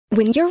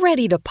When you're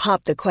ready to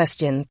pop the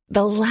question,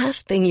 the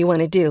last thing you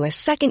want to do is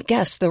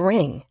second-guess the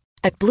ring.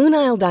 At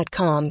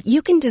BlueNile.com,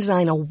 you can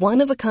design a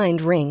one-of-a-kind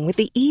ring with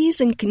the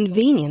ease and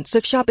convenience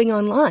of shopping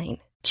online.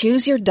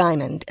 Choose your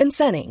diamond and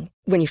setting.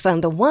 When you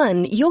find the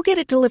one, you'll get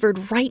it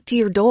delivered right to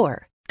your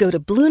door. Go to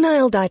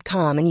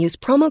BlueNile.com and use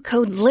promo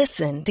code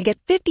LISTEN to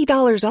get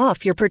 $50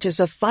 off your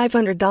purchase of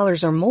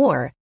 $500 or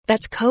more.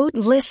 That's code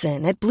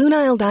LISTEN at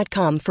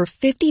BlueNile.com for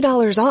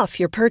 $50 off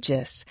your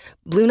purchase.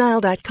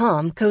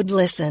 BlueNile.com, code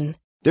LISTEN.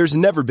 There's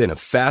never been a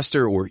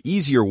faster or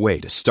easier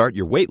way to start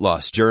your weight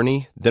loss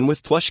journey than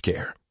with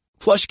PlushCare.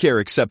 PlushCare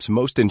accepts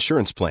most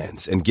insurance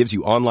plans and gives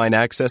you online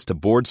access to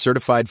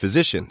board-certified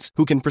physicians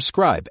who can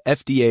prescribe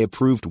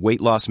FDA-approved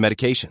weight loss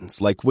medications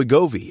like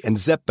Wegovy and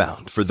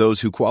Zepbound for those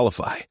who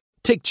qualify.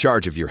 Take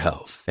charge of your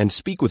health and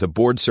speak with a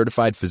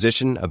board-certified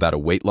physician about a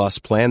weight loss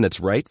plan that's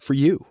right for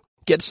you.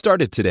 Get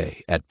started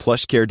today at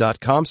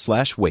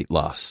plushcare.com/weight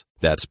loss.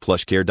 That's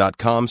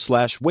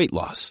plushcare.com/weight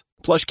loss.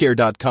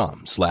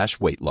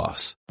 plushcare.com/weight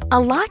loss. A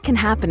lot can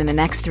happen in the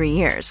next 3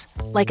 years.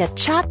 Like a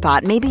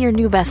chatbot may be your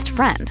new best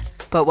friend.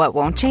 But what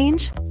won't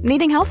change?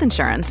 Needing health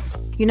insurance.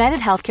 United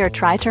Healthcare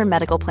Tri-Term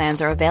Medical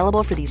Plans are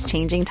available for these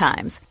changing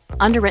times.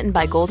 Underwritten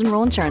by Golden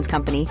Rule Insurance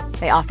Company,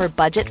 they offer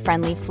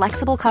budget-friendly,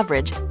 flexible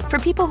coverage for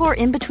people who are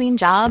in between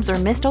jobs or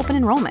missed open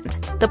enrollment.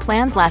 The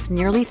plans last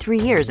nearly 3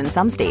 years in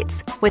some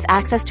states, with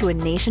access to a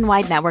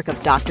nationwide network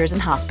of doctors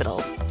and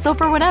hospitals. So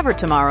for whatever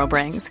tomorrow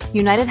brings,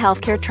 United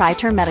Healthcare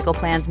Tri-Term Medical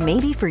Plans may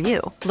be for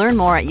you. Learn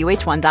more at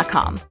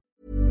uh1.com.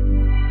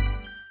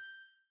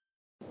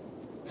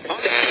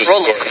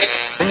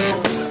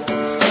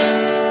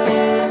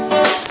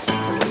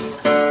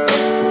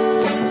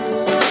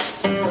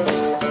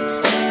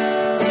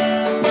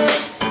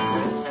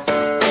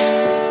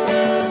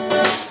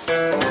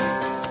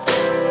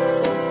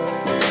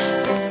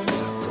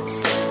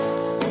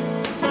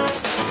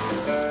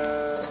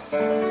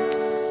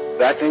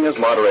 Acting as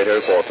moderator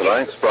for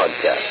tonight's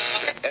broadcast.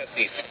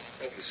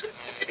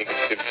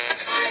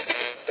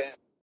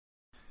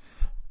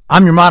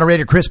 I'm your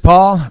moderator, Chris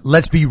Paul.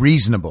 Let's be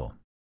reasonable.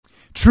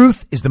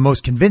 Truth is the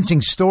most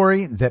convincing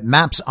story that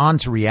maps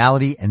onto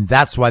reality, and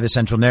that's why the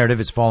central narrative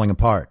is falling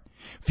apart.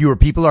 Fewer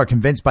people are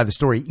convinced by the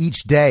story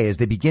each day as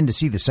they begin to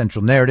see the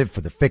central narrative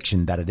for the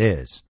fiction that it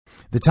is.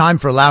 The time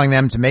for allowing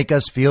them to make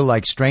us feel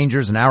like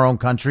strangers in our own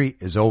country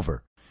is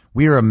over.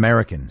 We are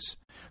Americans.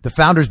 The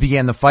founders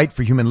began the fight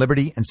for human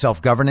liberty and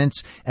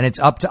self-governance, and it's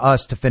up to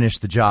us to finish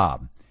the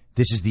job.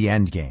 This is the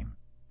Endgame.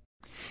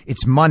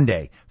 It's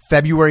Monday,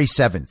 February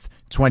 7th,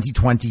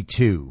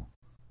 2022,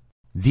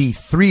 the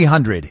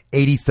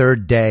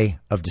 383rd day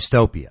of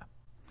dystopia.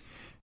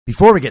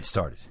 Before we get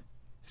started,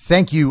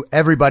 thank you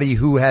everybody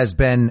who has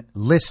been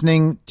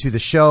listening to the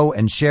show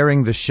and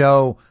sharing the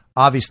show.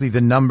 Obviously,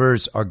 the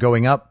numbers are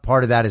going up.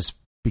 Part of that is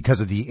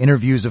because of the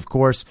interviews, of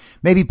course.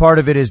 Maybe part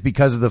of it is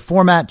because of the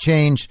format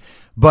change.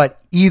 But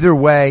either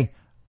way,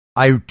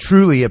 I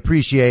truly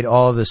appreciate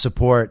all of the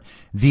support.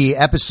 The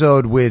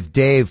episode with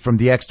Dave from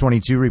the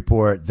X22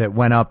 Report that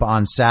went up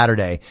on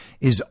Saturday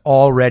is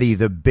already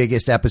the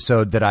biggest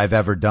episode that I've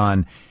ever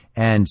done.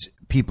 And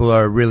people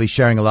are really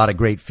sharing a lot of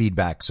great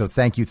feedback. So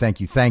thank you,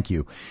 thank you, thank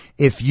you.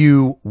 If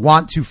you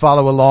want to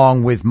follow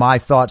along with my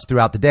thoughts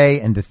throughout the day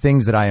and the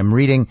things that I am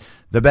reading,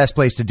 the best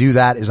place to do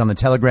that is on the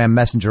Telegram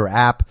Messenger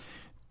app.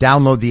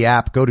 Download the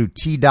app. Go to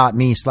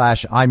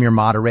t.me/I'm your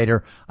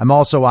moderator. I'm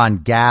also on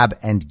Gab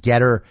and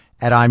Getter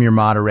at I'm your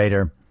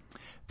moderator.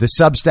 The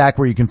Substack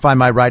where you can find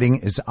my writing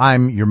is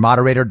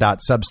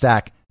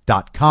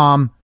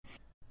imyourmoderator.substack.com.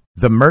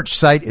 The merch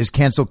site is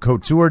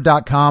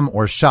cancelcouture.com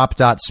or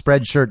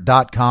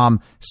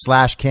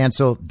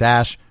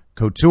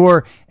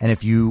shop.spreadshirt.com/cancel-couture. And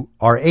if you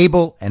are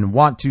able and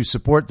want to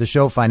support the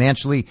show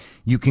financially,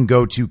 you can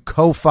go to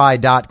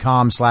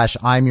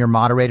ko-fi.com/I'm your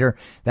moderator.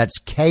 That's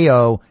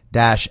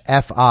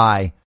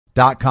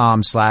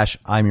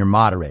ko-fi.com/I'm your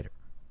moderator.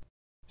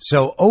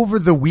 So over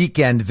the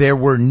weekend, there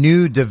were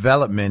new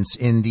developments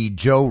in the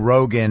Joe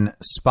Rogan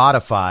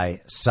Spotify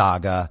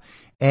saga,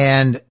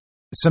 and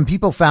some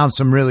people found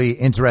some really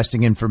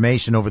interesting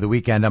information over the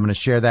weekend. I'm going to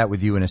share that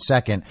with you in a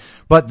second.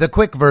 But the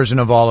quick version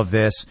of all of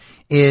this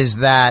is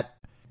that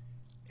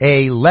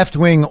a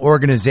left-wing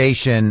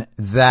organization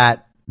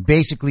that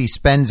basically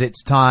spends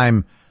its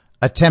time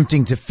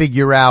attempting to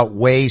figure out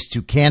ways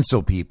to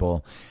cancel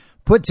people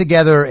put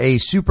together a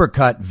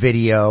supercut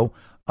video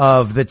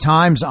of the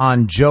times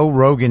on Joe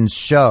Rogan's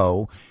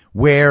show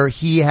where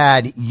he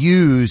had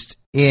used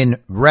in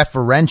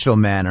referential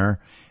manner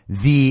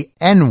the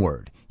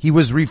N-word. He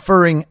was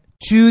referring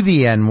to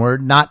the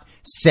N-word, not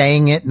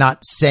saying it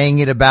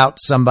about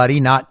somebody,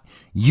 not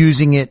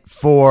using it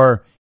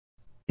for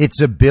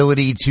its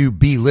ability to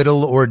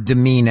belittle or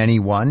demean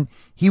anyone.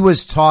 He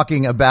was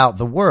talking about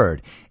the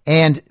word.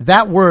 And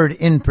that word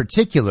in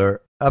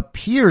particular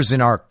appears in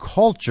our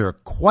culture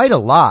quite a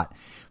lot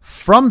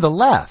from the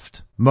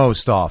left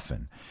most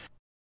often.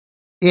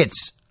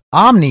 It's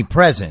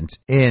omnipresent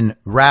in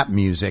rap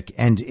music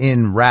and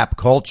in rap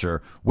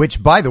culture,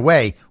 which, by the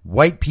way,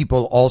 white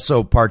people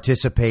also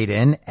participate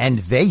in, and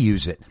they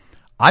use it.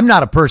 I'm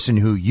not a person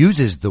who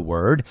uses the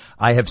word.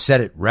 I have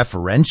said it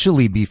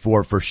referentially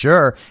before for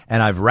sure,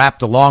 and I've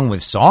rapped along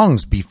with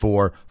songs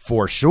before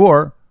for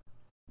sure,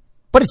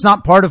 but it's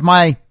not part of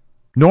my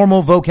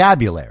normal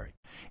vocabulary.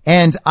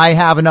 And I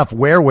have enough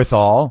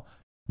wherewithal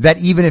that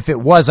even if it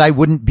was, I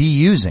wouldn't be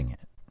using it.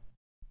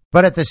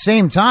 But at the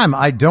same time,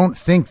 I don't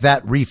think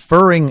that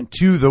referring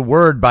to the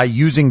word by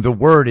using the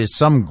word is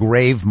some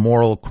grave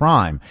moral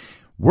crime.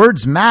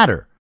 Words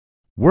matter.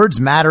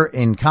 Words matter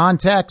in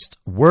context.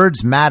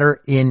 Words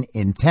matter in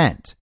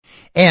intent.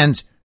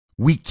 And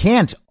we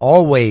can't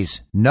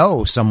always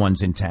know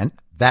someone's intent.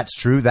 That's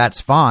true. That's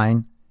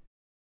fine.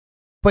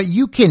 But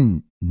you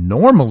can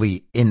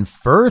normally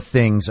infer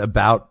things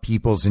about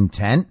people's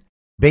intent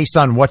based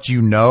on what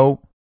you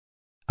know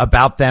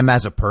about them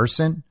as a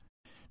person.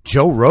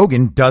 Joe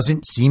Rogan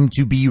doesn't seem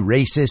to be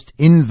racist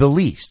in the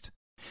least.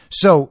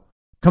 So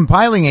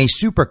compiling a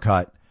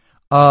supercut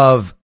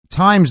of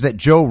times that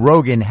Joe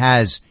Rogan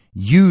has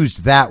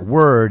used that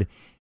word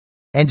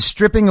and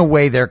stripping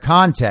away their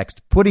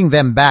context, putting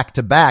them back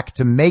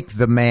to make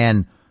the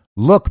man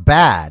look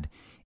bad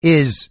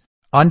is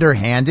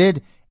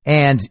underhanded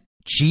and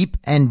cheap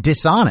and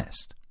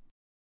dishonest.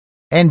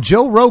 And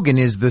Joe Rogan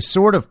is the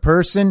sort of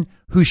person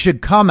who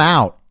should come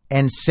out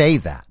and say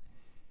that.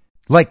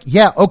 Like,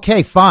 yeah,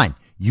 okay, fine.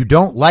 You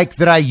don't like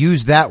that I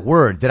used that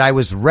word, that I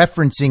was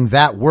referencing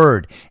that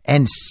word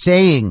and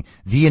saying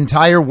the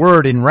entire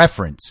word in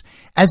reference,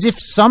 as if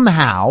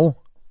somehow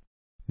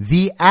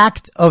the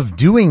act of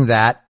doing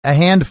that a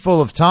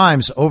handful of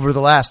times over the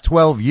last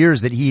 12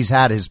 years that he's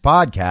had his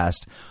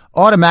podcast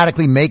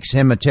automatically makes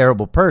him a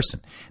terrible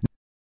person.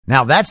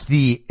 Now, that's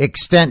the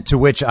extent to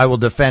which I will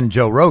defend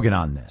Joe Rogan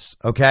on this,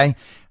 okay?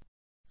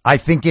 I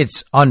think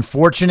it's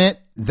unfortunate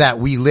that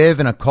we live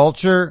in a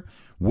culture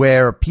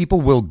where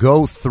people will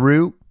go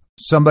through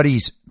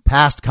somebody's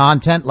past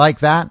content like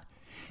that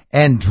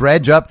and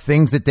dredge up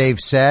things that they've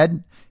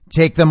said,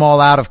 take them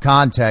all out of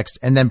context,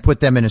 and then put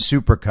them in a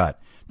supercut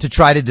to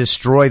try to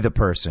destroy the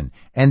person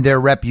and their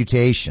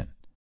reputation.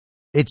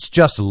 It's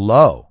just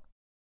low.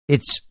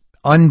 It's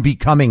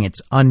unbecoming.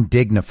 It's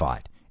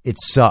undignified. It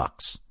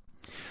sucks.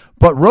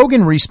 But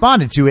Rogan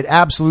responded to it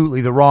absolutely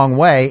the wrong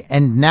way,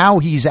 and now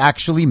he's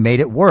actually made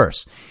it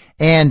worse.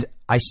 And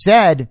I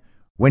said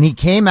when he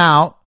came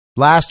out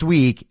last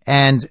week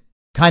and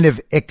kind of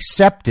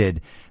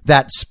accepted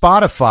that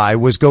Spotify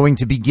was going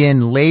to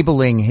begin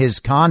labeling his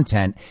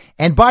content,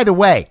 and by the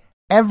way,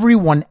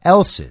 everyone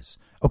else's.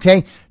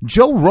 Okay,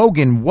 Joe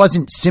Rogan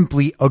wasn't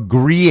simply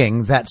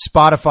agreeing that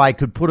Spotify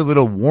could put a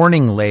little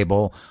warning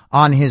label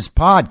on his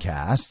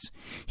podcasts.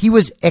 He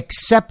was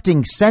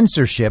accepting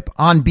censorship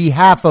on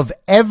behalf of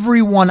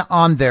everyone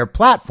on their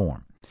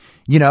platform.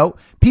 You know,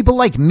 people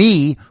like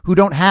me who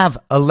don't have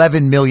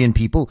 11 million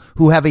people,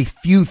 who have a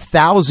few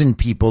thousand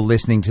people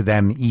listening to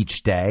them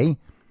each day.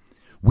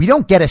 We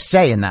don't get a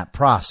say in that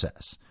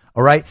process.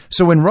 All right.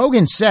 So when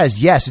Rogan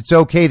says, yes, it's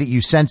okay that you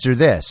censor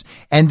this,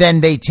 and then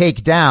they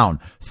take down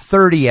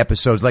 30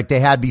 episodes like they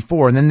had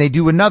before, and then they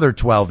do another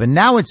 12, and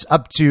now it's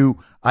up to,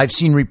 I've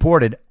seen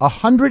reported,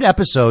 100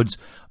 episodes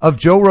of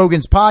Joe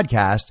Rogan's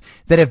podcast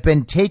that have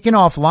been taken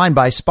offline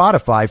by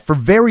Spotify for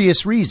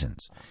various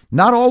reasons.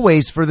 Not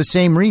always for the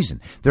same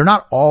reason. They're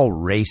not all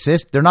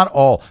racist. They're not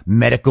all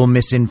medical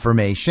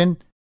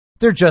misinformation.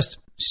 They're just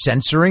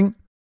censoring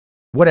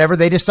whatever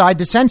they decide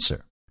to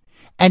censor.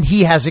 And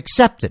he has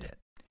accepted it.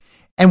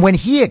 And when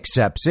he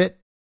accepts it,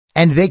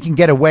 and they can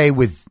get away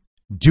with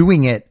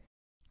doing it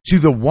to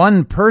the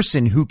one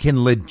person who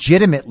can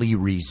legitimately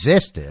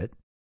resist it,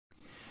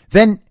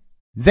 then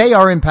they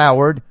are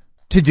empowered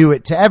to do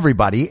it to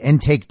everybody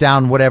and take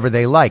down whatever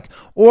they like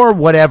or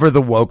whatever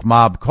the woke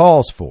mob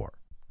calls for.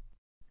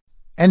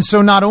 And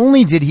so not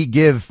only did he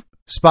give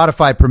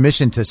Spotify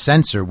permission to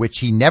censor, which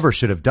he never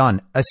should have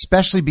done,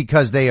 especially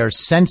because they are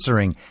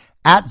censoring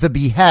at the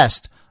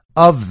behest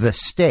of the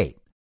state.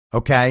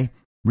 Okay?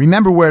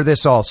 Remember where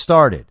this all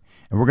started.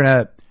 And we're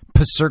going to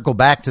circle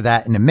back to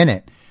that in a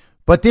minute.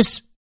 But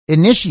this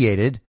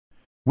initiated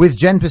with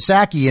Jen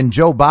Psaki and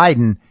Joe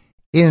Biden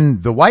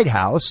in the White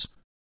House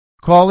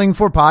calling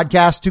for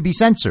podcasts to be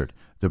censored.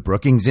 The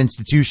Brookings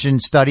Institution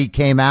study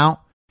came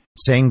out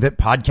saying that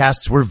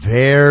podcasts were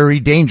very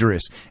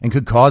dangerous and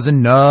could cause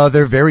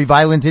another very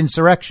violent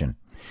insurrection.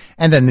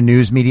 And then the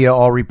news media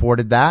all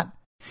reported that.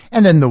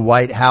 And then the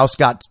White House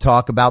got to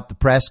talk about the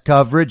press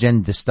coverage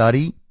and the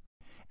study,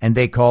 and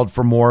they called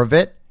for more of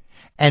it.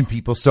 And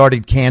people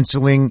started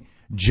canceling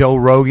Joe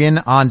Rogan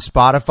on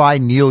Spotify,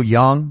 Neil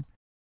Young,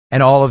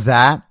 and all of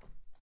that.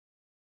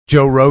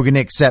 Joe Rogan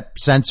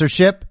accepts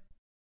censorship.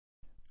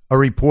 A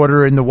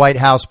reporter in the White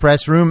House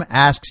press room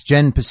asks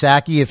Jen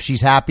Psaki if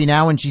she's happy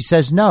now, and she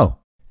says no,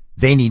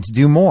 they need to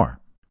do more.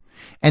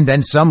 And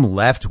then some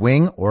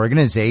left-wing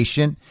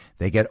organization,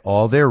 they get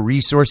all their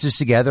resources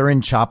together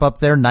and chop up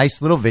their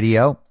nice little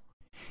video.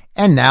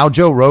 And now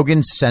Joe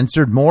Rogan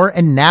censored more,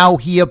 and now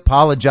he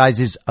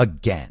apologizes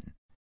again.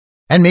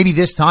 And maybe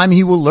this time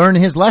he will learn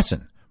his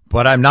lesson,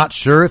 but I'm not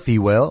sure if he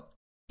will.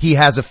 He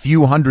has a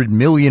few 100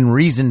 million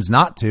reasons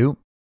not to.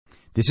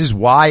 This is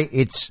why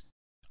it's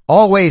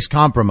always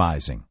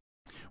compromising.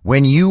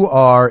 When you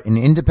are an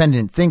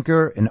independent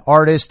thinker, an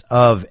artist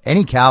of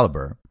any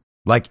caliber,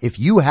 like if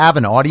you have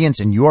an audience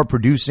and you're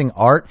producing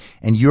art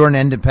and you're an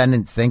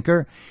independent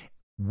thinker,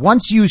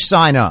 once you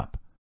sign up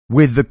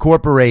with the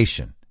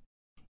corporation,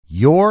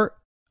 your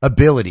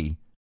ability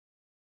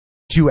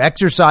to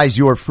exercise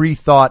your free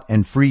thought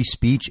and free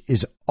speech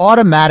is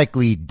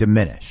automatically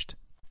diminished.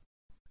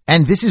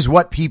 And this is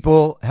what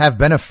people have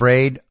been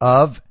afraid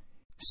of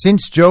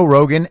since Joe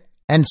Rogan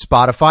and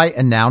Spotify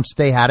announced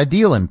they had a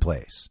deal in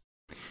place.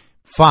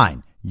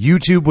 Fine.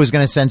 YouTube was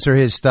going to censor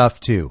his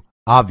stuff too.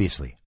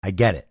 Obviously, I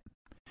get it.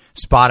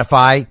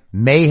 Spotify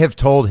may have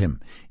told him,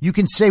 you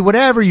can say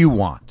whatever you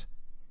want.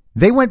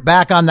 They went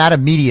back on that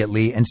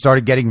immediately and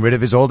started getting rid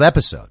of his old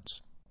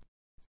episodes.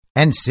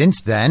 And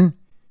since then,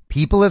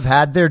 people have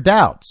had their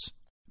doubts.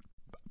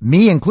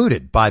 Me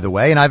included, by the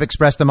way, and I've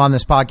expressed them on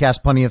this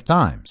podcast plenty of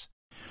times.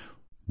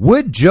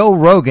 Would Joe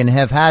Rogan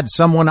have had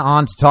someone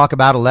on to talk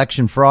about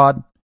election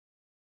fraud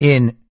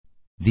in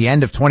the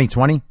end of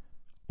 2020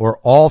 or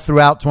all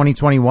throughout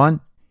 2021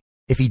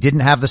 if he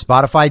didn't have the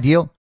Spotify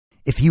deal?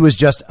 If he was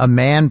just a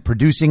man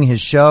producing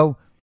his show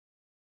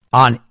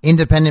on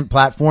independent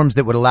platforms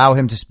that would allow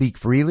him to speak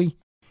freely?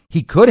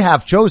 He could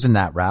have chosen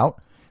that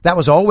route. That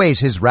was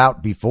always his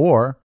route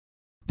before.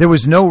 There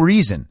was no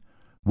reason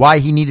why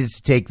he needed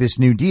to take this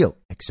new deal,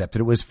 except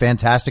that it was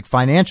fantastic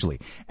financially.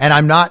 And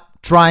I'm not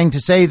trying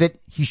to say that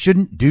he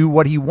shouldn't do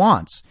what he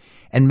wants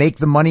and make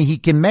the money he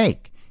can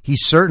make. He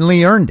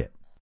certainly earned it.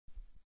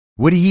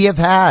 Would he have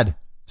had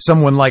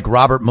someone like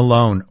Robert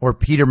Malone or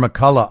Peter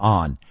McCullough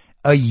on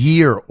a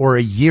year or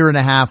a year and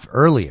a half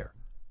earlier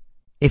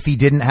if he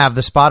didn't have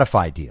the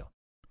Spotify deal?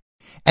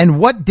 And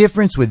what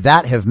difference would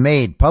that have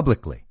made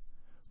publicly?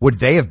 Would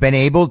they have been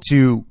able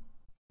to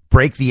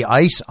break the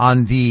ice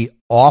on the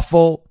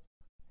awful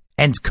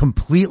and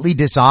completely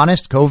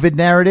dishonest COVID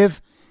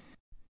narrative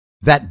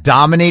that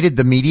dominated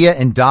the media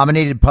and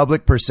dominated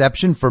public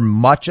perception for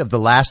much of the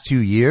last 2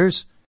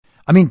 years?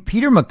 I mean,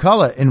 Peter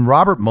McCullough and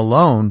Robert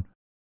Malone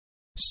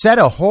said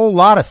a whole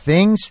lot of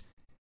things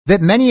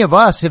that many of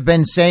us have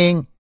been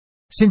saying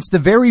since the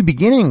very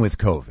beginning with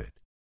COVID.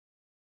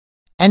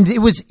 And it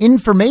was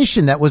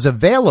information that was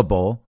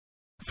available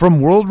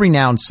from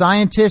world-renowned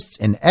scientists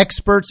and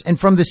experts and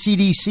from the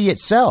CDC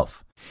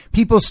itself.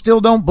 People still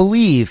don't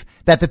believe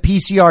that the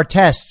PCR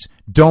tests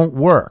don't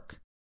work.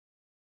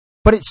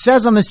 But it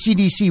says on the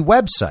CDC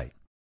website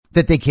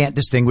that they can't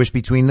distinguish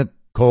between the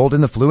cold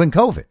and the flu and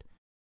COVID.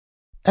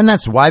 And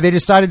that's why they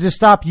decided to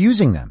stop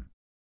using them.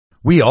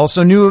 We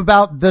also knew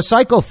about the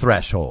cycle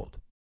threshold.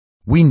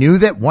 We knew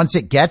that once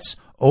it gets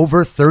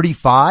over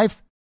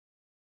 35,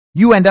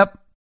 you end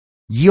up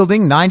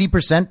yielding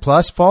 90%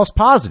 plus false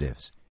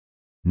positives.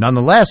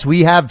 Nonetheless,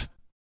 we have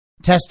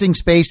testing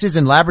spaces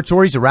and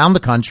laboratories around the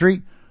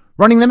country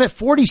running them at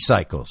 40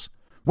 cycles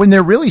when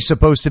they're really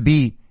supposed to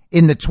be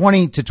in the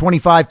 20 to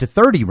 25 to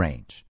 30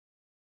 range.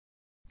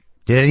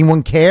 Did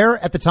anyone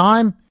care at the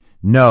time?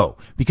 No,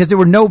 because there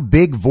were no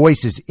big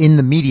voices in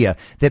the media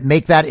that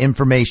make that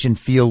information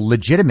feel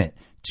legitimate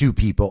to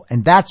people.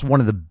 And that's one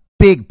of the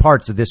big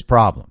parts of this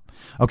problem.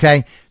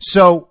 Okay,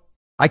 so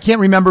I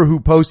can't remember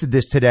who posted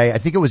this today. I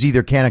think it was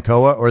either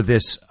Kanakoa or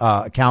this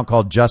account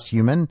called Just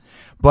Human,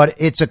 but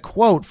it's a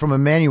quote from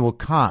Immanuel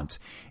Kant.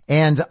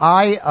 And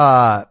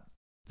I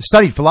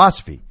studied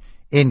philosophy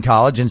in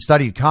college and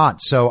studied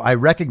Kant, so I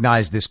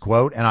recognized this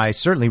quote, and I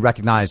certainly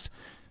recognized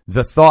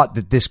the thought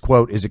that this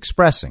quote is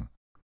expressing.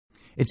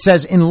 It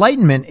says,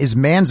 enlightenment is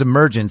man's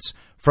emergence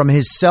from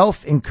his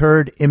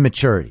self-incurred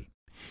immaturity.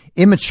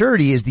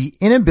 Immaturity is the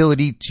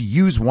inability to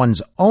use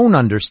one's own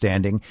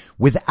understanding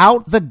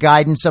without the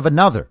guidance of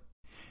another.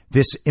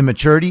 This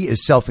immaturity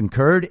is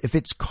self-incurred if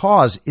its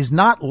cause is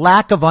not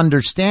lack of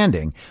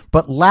understanding,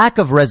 but lack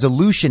of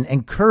resolution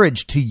and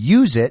courage to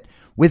use it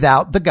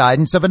without the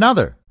guidance of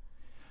another.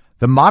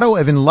 The motto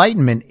of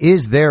enlightenment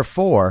is,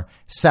 therefore,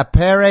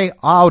 sapere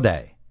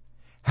aude,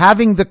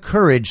 having the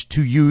courage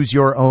to use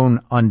your own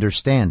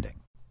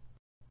understanding.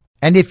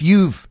 And if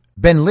you've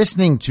been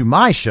listening to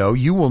my show,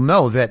 you will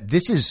know that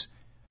this is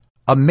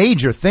a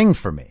major thing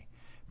for me.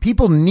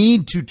 People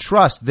need to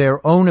trust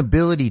their own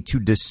ability to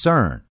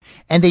discern,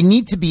 and they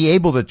need to be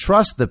able to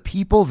trust the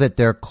people that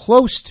they're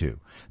close to,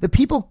 the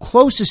people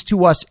closest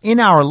to us in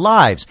our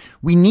lives.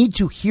 We need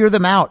to hear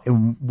them out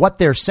and what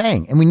they're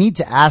saying, and we need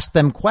to ask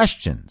them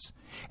questions,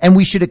 and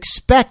we should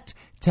expect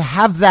to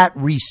have that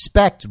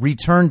respect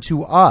returned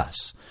to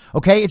us.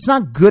 Okay, it's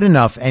not good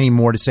enough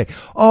anymore to say,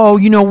 oh,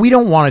 we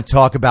don't want to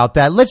talk about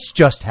that. Let's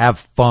just have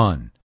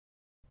fun.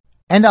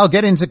 And I'll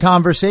get into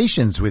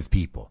conversations with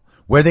people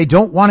where they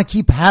don't want to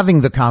keep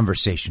having the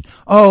conversation.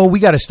 Oh, we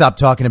got to stop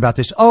talking about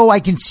this. Oh, I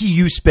can see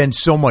you spend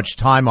so much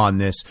time on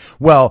this.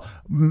 Well,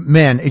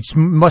 man, it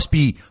must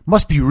be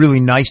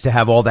really nice to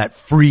have all that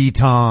free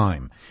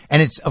time.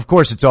 And of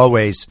course, it's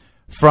always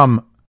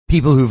from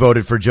people who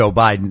voted for Joe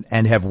Biden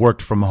and have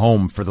worked from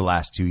home for the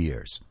last 2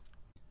 years.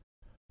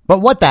 But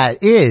what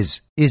that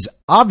is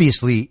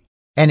obviously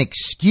an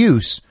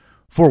excuse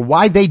for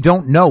why they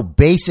don't know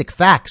basic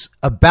facts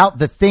about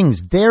the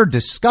things they're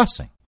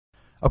discussing.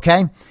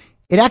 Okay?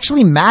 It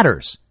actually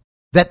matters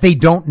that they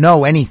don't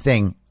know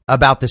anything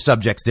about the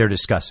subjects they're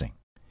discussing.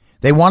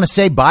 They want to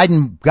say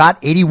Biden got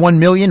 81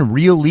 million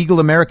real legal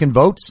American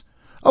votes.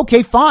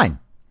 Okay, fine.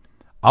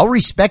 I'll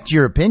respect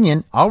your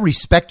opinion. I'll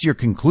respect your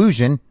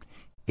conclusion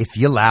if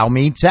you allow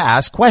me to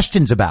ask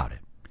questions about it.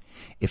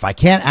 If I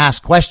can't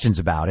ask questions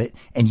about it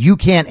and you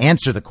can't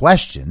answer the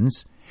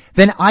questions,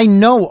 then I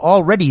know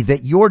already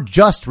that you're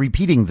just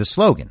repeating the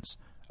slogans.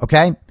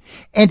 Okay?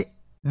 And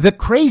the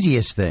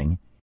craziest thing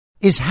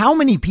is how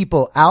many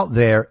people out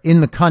there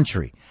in the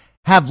country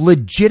have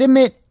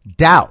legitimate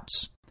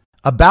doubts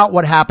about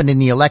what happened in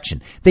the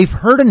election. They've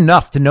heard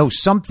enough to know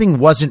something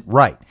wasn't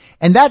right.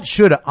 And that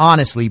should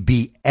honestly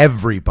be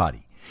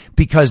everybody,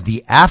 because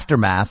the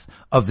aftermath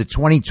of the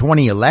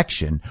 2020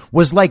 election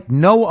was like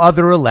no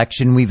other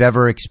election we've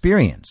ever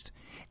experienced.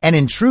 And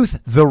in truth,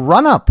 the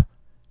run-up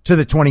to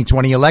the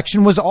 2020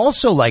 election was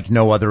also like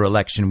no other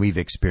election we've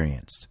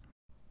experienced.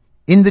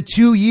 In the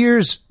 2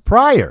 years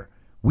prior,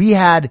 we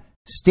had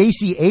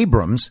Stacey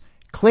Abrams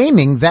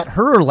claiming that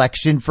her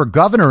election for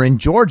governor in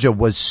Georgia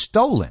was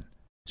stolen.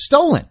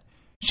 Stolen.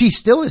 She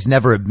still has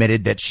never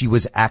admitted that she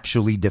was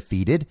actually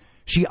defeated.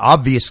 She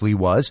obviously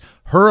was.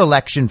 Her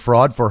election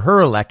fraud for her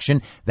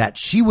election that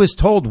she was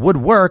told would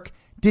work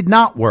did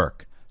not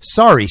work.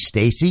 Sorry,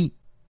 Stacey.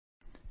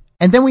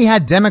 And then we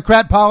had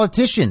Democrat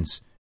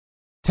politicians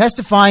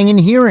testifying in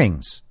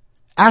hearings,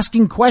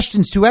 asking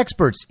questions to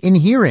experts in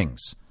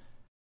hearings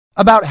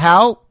about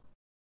how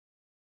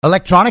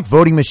electronic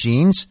voting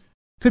machines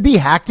could be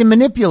hacked and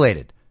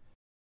manipulated.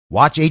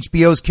 Watch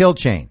HBO's Kill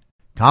Chain.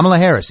 Kamala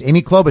Harris,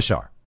 Amy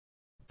Klobuchar.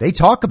 They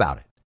talk about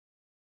it.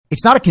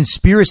 It's not a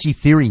conspiracy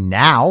theory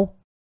now,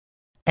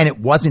 and it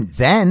wasn't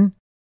then.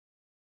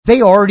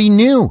 They already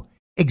knew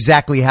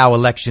exactly how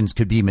elections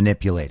could be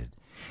manipulated.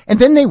 And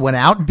then they went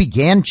out and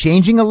began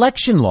changing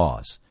election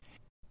laws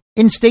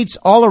in states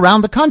all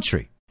around the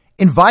country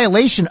in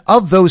violation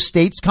of those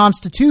states'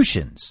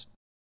 constitutions.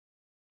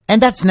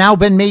 And that's now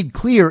been made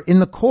clear in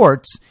the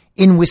courts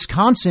in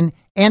Wisconsin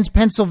and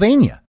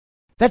Pennsylvania.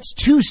 That's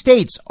 2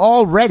 states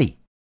already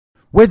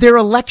where their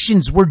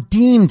elections were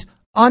deemed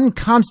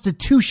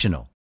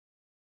unconstitutional.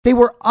 They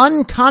were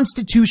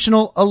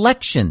unconstitutional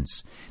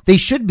elections. They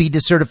should be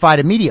decertified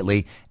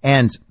immediately,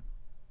 and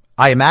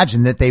I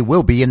imagine that they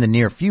will be in the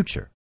near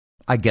future.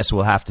 I guess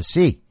we'll have to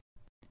see.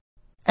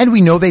 And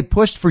we know they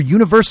pushed for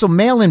universal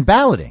mail-in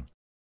balloting.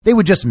 They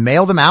would just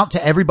mail them out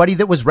to everybody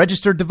that was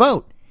registered to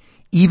vote,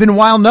 even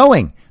while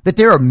knowing that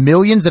there are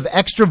millions of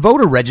extra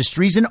voter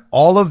registries in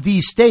all of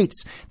these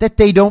states that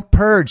they don't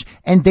purge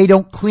and they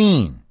don't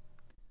clean.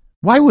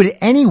 Why would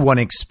anyone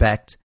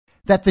expect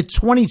that the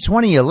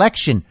 2020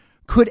 election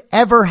could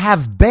ever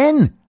have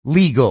been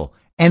legal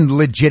and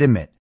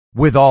legitimate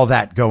with all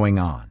that going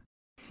on?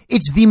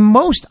 It's the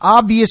most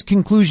obvious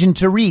conclusion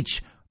to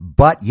reach,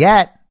 but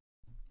yet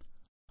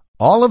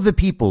all of the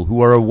people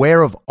who are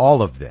aware of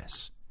all of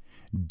this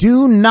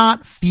do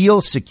not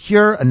feel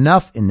secure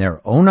enough in their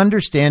own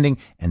understanding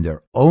and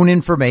their own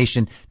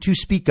information to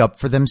speak up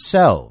for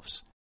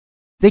themselves.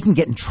 They can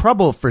get in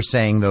trouble for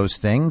saying those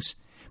things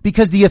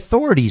because the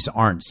authorities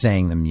aren't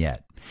saying them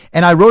yet.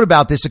 And I wrote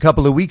about this a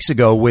couple of weeks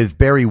ago with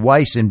Barry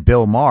Weiss and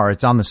Bill Maher.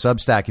 It's on the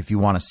Substack if you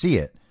want to see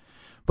it.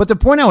 But the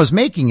point I was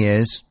making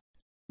is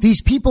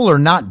these people are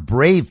not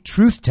brave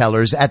truth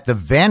tellers at the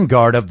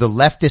vanguard of the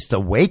leftist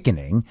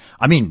awakening.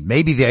 I mean,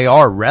 maybe they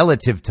are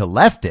relative to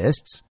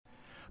leftists,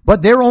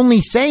 but they're only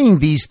saying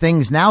these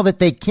things now that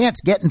they can't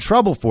get in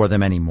trouble for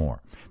them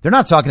anymore. They're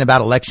not talking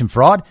about election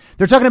fraud.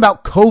 They're talking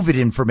about COVID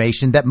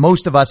information that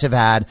most of us have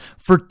had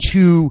for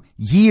 2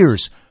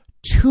 years.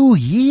 2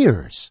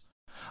 years.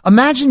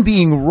 Imagine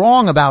being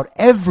wrong about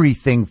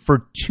everything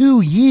for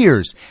 2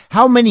 years.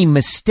 How many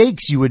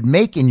mistakes you would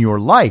make in your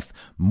life,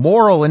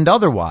 moral and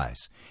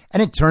otherwise.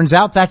 And it turns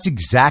out that's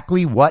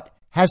exactly what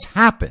has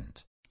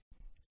happened.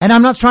 And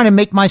I'm not trying to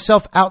make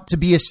myself out to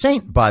be a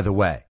saint, by the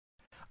way.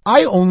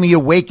 I only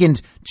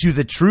awakened to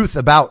the truth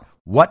about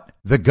what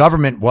the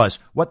government was,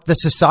 what the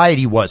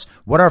society was,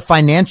 what our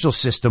financial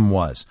system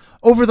was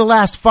over the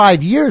last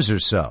 5 years or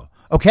so.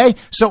 Okay,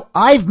 so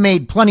I've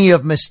made plenty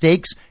of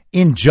mistakes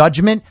in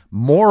judgment,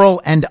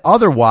 moral and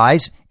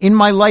otherwise, in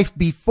my life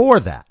before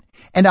that.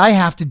 And I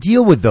have to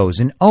deal with those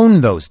and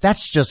own those.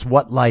 That's just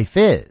what life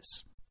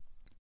is.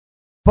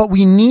 But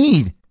we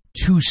need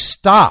to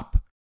stop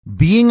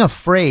being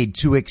afraid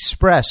to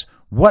express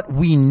what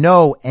we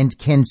know and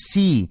can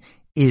see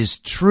is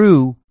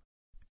true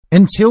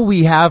until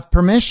we have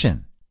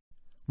permission.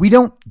 We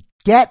don't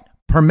get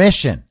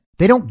permission.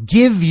 They don't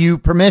give you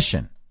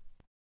permission.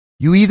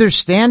 You either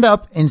stand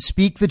up and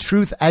speak the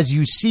truth as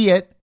you see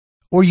it,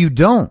 or you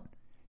don't.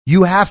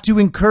 You have to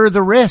incur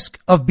the risk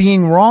of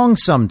being wrong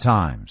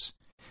sometimes.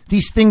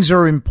 These things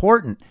are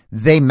important.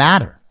 They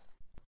matter.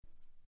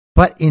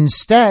 But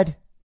instead,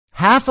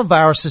 half of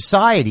our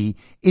society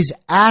is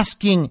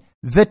asking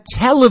the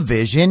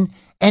television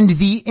and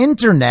the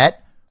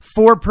internet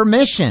for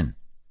permission.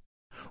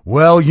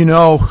 Well, you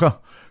know,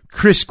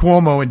 Chris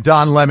Cuomo and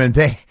Don Lemon,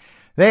 they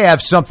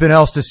have something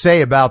else to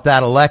say about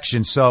that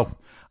election, so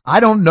I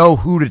don't know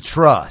who to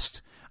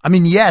trust. I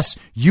mean, yes,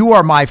 you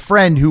are my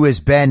friend who has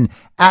been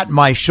at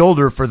my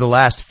shoulder for the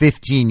last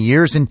 15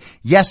 years. And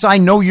yes, I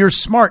know you're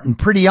smart and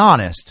pretty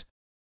honest.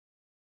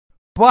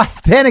 But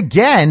then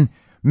again,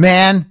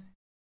 man,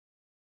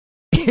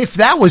 if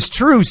that was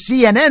true,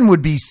 CNN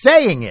would be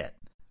saying it.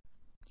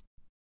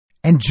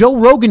 And Joe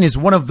Rogan is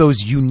one of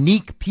those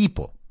unique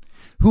people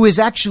who is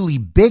actually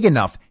big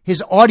enough.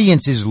 His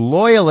audience is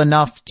loyal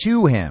enough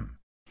to him.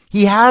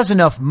 He has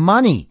enough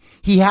money.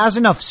 He has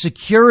enough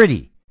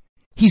security.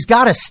 He's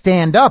got to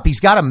stand up. He's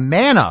got to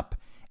man up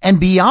and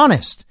be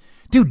honest.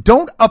 Dude,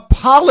 don't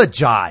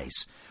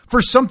apologize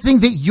for something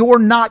that you're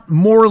not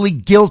morally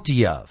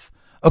guilty of.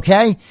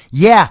 Okay?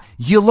 Yeah,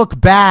 you look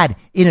bad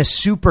in a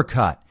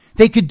supercut.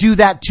 They could do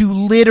that to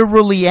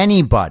literally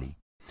anybody.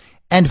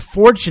 And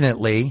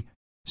fortunately,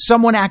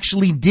 someone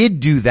actually did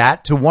do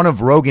that to one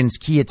of Rogan's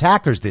key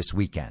attackers this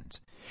weekend.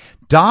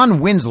 Don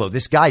Winslow,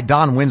 this guy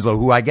Don Winslow,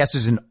 who I guess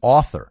is an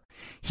author,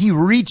 he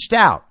reached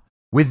out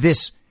with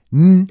this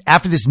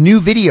after this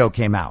new video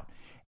came out,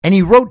 and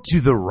he wrote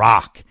to The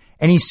Rock,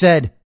 and he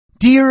said,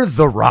 "Dear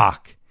The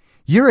Rock,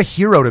 you're a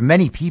hero to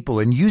many people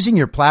in using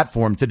your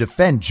platform to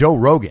defend Joe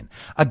Rogan,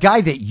 a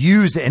guy that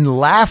used and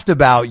laughed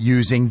about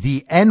using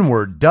the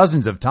N-word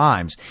dozens of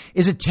times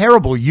is a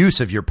terrible use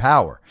of your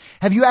power.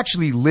 Have you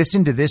actually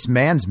listened to this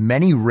man's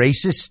many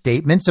racist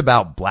statements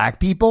about black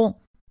people?"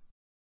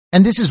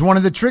 And this is one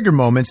of the trigger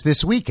moments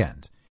this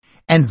weekend.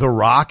 And The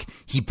Rock,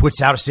 he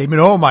puts out a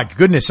statement. "Oh my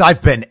goodness,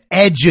 I've been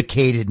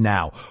educated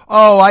now.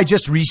 Oh, I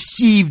just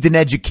received an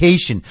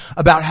education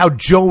about how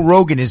Joe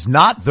Rogan is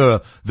not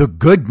the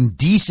good and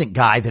decent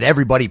guy that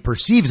everybody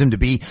perceives him to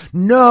be.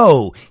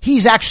 No,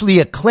 he's actually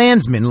a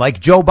Klansman like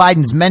Joe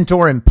Biden's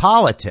mentor in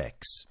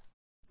politics."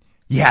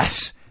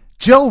 Yes,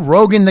 Joe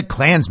Rogan, the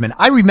Klansman.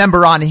 I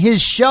remember on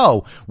his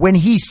show when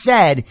he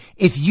said,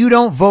 "If you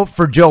don't vote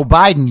for Joe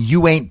Biden,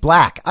 you ain't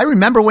black." I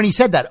remember when he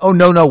said that. Oh,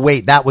 no,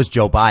 wait, that was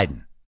Joe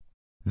Biden.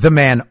 The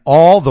man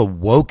all the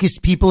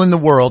wokest people in the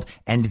world,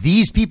 and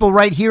these people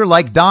right here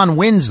like Don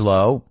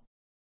Winslow,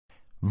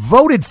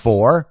 voted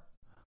for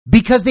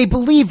because they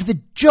believed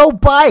that Joe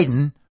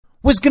Biden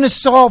was going to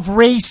solve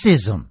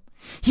racism.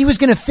 He was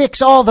going to fix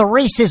all the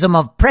racism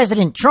of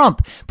President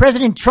Trump.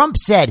 President Trump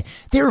said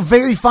there are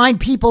very fine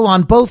people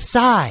on both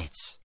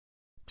sides.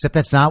 Except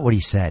that's not what he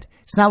said.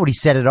 It's not what he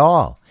said at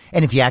all.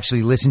 And if you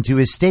actually listen to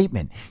his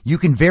statement, you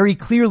can very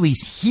clearly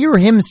hear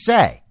him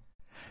say,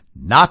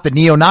 "Not the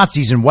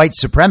neo-Nazis and white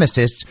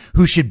supremacists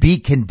who should be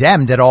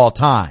condemned at all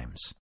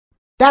times."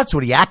 That's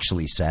what he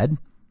actually said.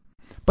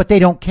 But they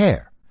don't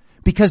care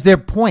because their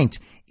point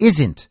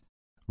isn't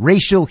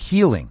racial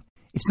healing.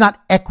 It's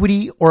not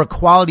equity or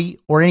equality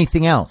or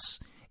anything else.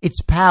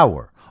 It's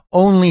power,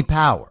 only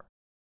power.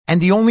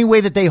 And the only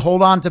way that they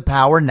hold on to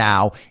power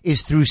now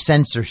is through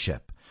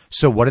censorship.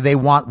 So what do they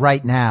want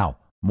right now?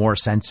 More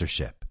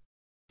censorship.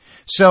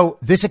 So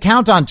this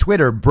account on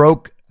Twitter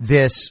broke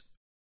this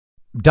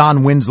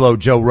Don Winslow,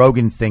 Joe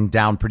Rogan thing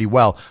down pretty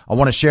well. I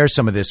want to share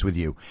some of this with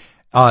you.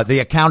 The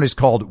account is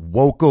called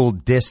Vocal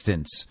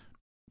Distance.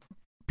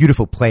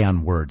 Beautiful play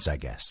on words, I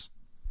guess.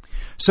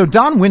 So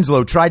Don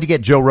Winslow tried to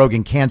get Joe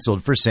Rogan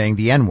canceled for saying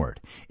the N-word.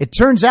 It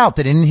turns out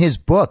that in his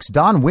books,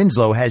 Don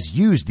Winslow has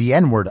used the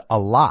N-word a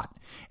lot.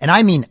 And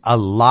I mean a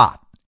lot.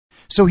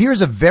 So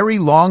here's a very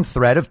long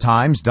thread of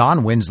times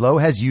Don Winslow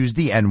has used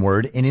the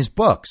N-word in his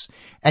books.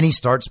 And he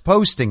starts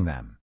posting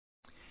them.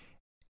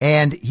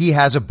 And he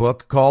has a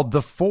book called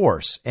The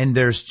Force. And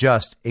there's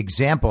just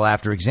example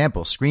after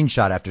example,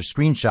 screenshot after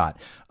screenshot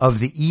of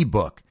the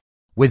ebook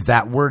with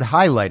that word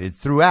highlighted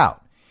throughout.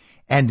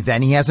 And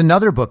then he has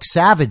another book,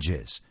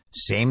 Savages.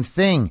 Same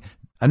thing.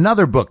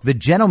 Another book, The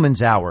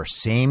Gentleman's Hour.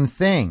 Same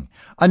thing.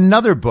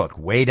 Another book,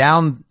 Way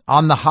Down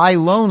on the High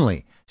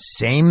Lonely.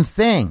 Same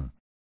thing.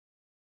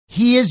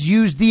 He has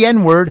used the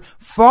N-word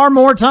far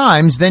more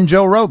times than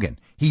Joe Rogan.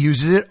 He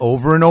uses it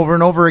over and over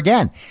and over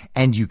again.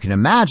 And you can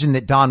imagine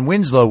that Don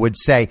Winslow would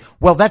say,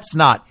 "Well, that's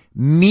not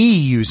me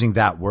using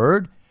that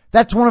word.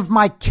 That's one of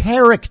my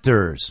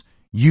characters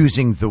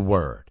using the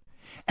word."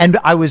 And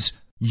I was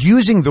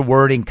using the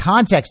word in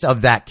context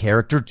of that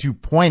character to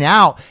point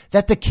out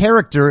that the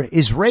character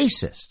is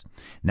racist.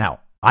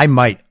 Now, I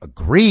might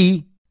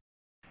agree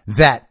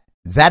that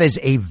that is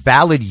a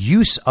valid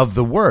use of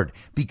the word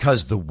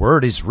because the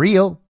word is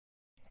real.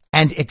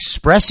 And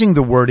expressing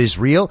the word is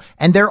real.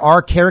 And there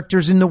are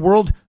characters in the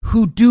world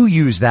who do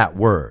use that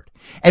word.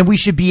 And we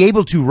should be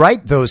able to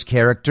write those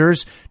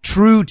characters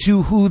true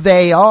to who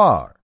they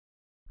are.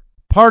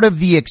 Part of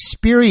the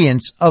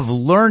experience of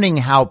learning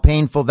how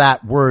painful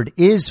that word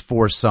is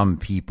for some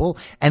people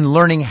and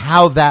learning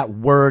how that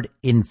word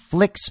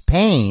inflicts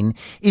pain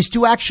is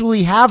to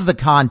actually have the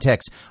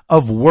context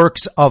of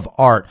works of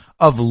art,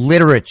 of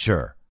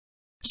literature,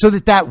 so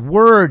that that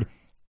word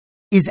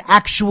is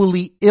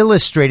actually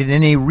illustrated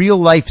in a real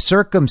life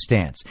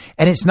circumstance.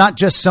 And it's not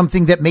just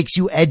something that makes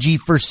you edgy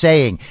for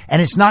saying.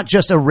 And it's not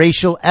just a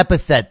racial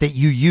epithet that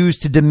you use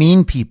to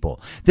demean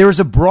people. There is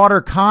a broader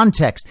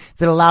context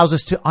that allows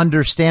us to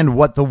understand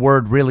what the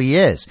word really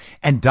is.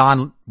 And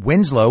Don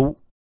Winslow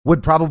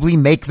would probably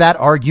make that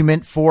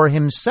argument for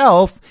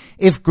himself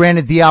if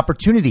granted the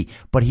opportunity,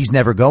 but he's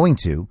never going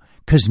to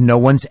because no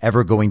one's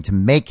ever going to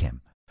make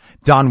him.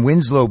 Don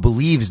Winslow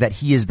believes that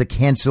he is the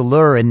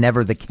canceller and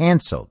never the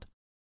canceled.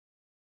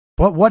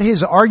 But what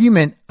his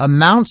argument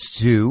amounts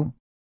to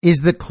is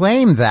the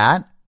claim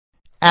that,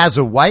 as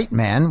a white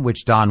man,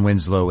 which Don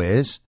Winslow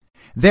is,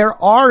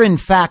 there are in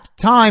fact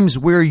times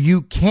where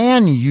you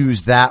can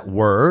use that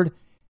word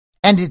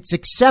and it's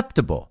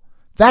acceptable.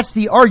 That's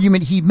the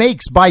argument he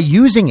makes by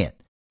using it,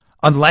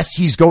 unless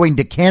he's going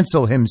to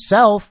cancel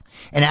himself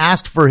and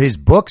ask for his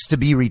books to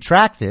be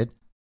retracted.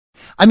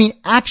 I mean,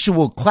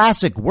 actual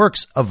classic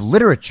works of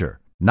literature,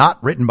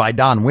 not written by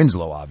Don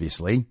Winslow,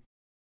 obviously,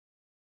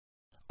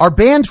 are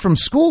banned from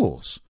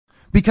schools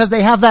because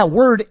they have that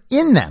word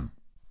in them.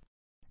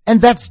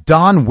 And that's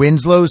Don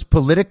Winslow's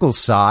political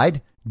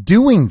side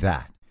doing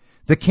that.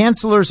 The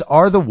cancelers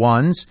are the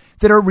ones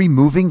that are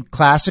removing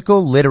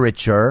classical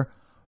literature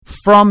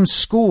from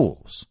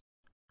schools.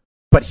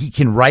 But he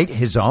can write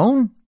his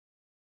own?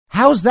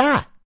 How's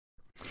that?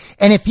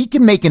 And if he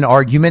can make an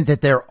argument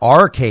that there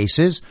are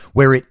cases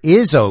where it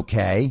is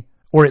okay,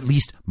 or at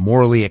least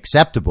morally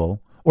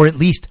acceptable, or at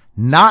least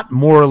not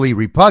morally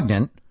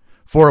repugnant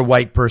for a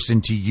white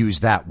person to use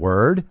that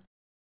word,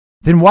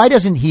 then why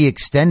doesn't he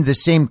extend the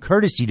same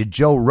courtesy to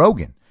Joe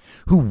Rogan,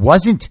 who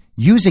wasn't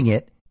using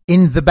it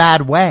in the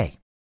bad way?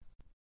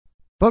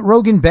 But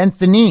Rogan bent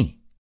the knee.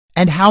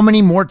 And how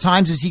many more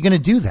times is he going to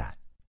do that?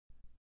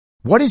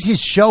 What is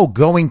his show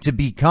going to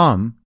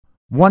become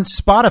once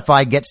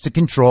Spotify gets to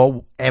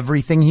control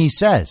everything he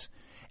says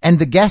and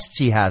the guests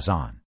he has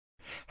on?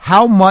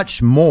 How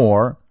much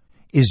more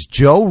is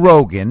Joe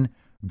Rogan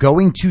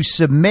going to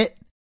submit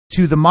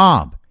to the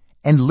mob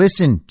and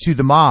listen to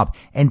the mob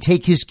and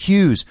take his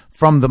cues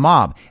from the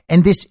mob?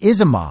 And this is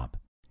a mob.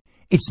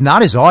 It's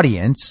not his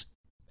audience,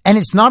 and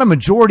it's not a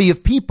majority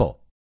of people.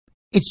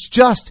 It's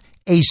just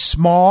a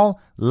small,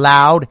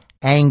 loud,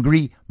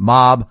 angry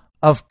mob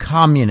of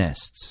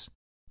communists.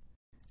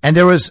 And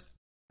there was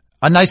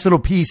a nice little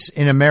piece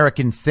in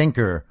American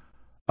Thinker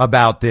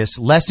about this,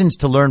 Lessons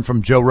to Learn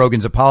from Joe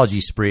Rogan's Apology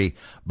Spree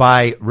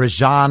by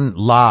Rajan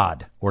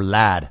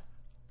Lad.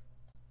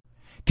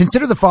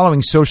 Consider the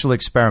following social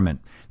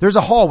experiment. There's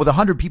a hall with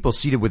 100 people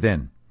seated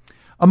within.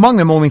 Among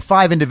them, only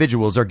 5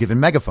 individuals are given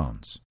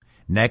megaphones.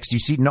 Next, you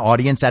seat an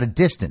audience at a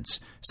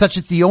distance, such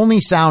that the only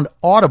sound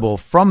audible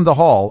from the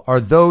hall are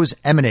those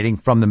emanating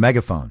from the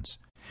megaphones.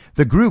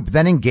 The group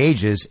then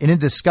engages in a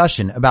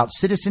discussion about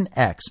Citizen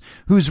X,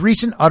 whose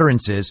recent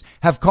utterances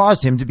have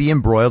caused him to be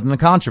embroiled in a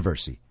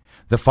controversy.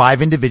 The 5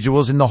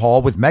 individuals in the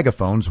hall with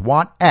megaphones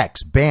want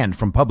X banned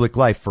from public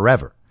life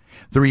forever.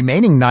 The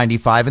remaining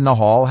 95 in the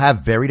hall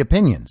have varied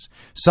opinions.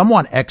 Some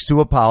want X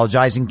to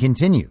apologize and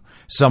continue.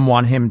 Some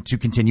want him to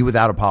continue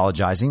without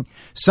apologizing.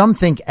 Some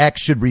think X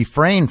should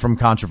refrain from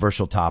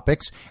controversial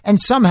topics,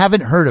 and some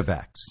haven't heard of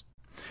X.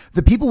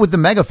 The people with the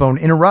megaphone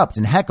interrupt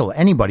and heckle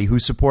anybody who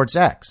supports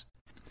X.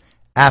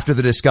 After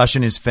the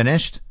discussion is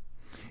finished,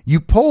 you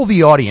poll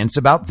the audience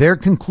about their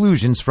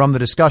conclusions from the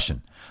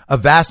discussion. A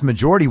vast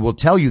majority will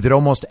tell you that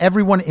almost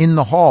everyone in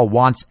the hall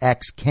wants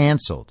X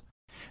canceled.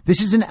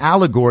 This is an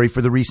allegory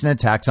for the recent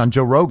attacks on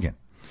Joe Rogan.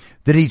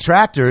 The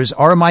detractors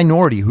are a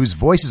minority whose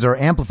voices are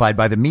amplified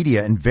by the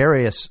media and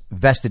various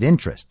vested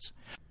interests.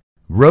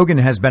 Rogan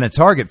has been a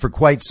target for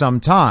quite some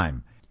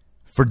time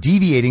for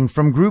deviating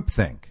from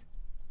groupthink.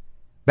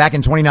 Back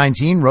in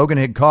 2019, Rogan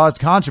had caused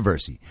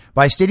controversy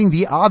by stating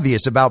the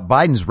obvious about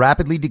Biden's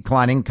rapidly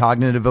declining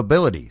cognitive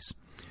abilities.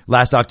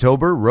 Last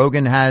October,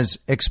 Rogan has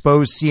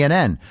exposed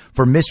CNN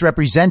for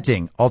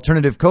misrepresenting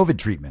alternative COVID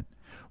treatment.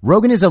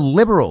 Rogan is a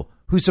liberal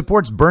who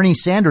supports Bernie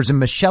Sanders and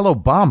Michelle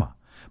Obama,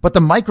 but the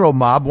micro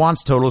mob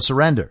wants total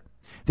surrender.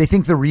 They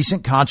think the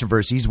recent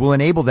controversies will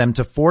enable them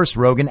to force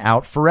Rogan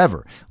out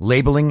forever,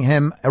 labeling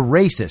him a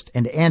racist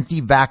and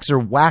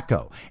anti-vaxxer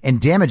wacko and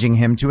damaging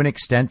him to an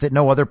extent that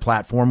no other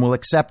platform will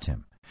accept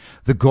him.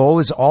 The goal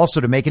is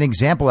also to make an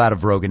example out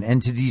of Rogan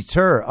and to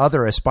deter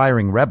other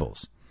aspiring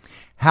rebels.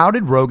 How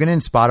did Rogan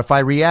and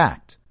Spotify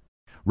react?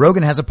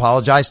 Rogan has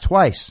apologized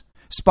twice.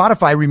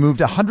 Spotify removed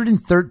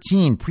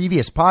 113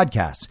 previous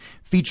podcasts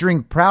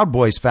featuring Proud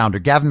Boys founder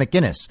Gavin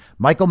McInnes,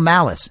 Michael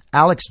Malice,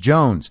 Alex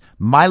Jones,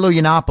 Milo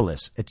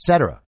Yiannopoulos,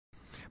 etc.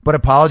 But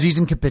apologies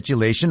and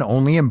capitulation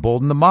only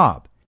embolden the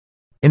mob.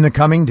 In the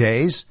coming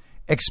days,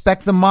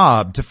 expect the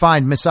mob to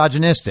find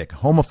misogynistic,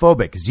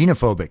 homophobic,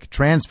 xenophobic,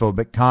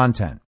 transphobic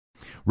content.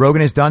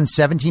 Rogan has done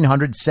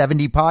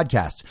 1,770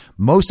 podcasts,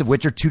 most of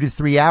which are 2 to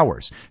 3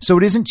 hours, so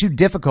it isn't too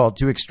difficult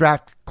to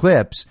extract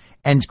clips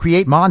and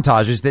create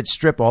montages that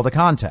strip all the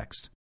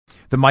context.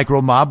 The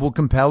micro mob will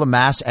compel a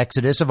mass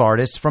exodus of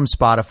artists from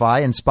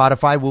Spotify, and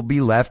Spotify will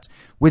be left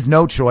with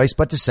no choice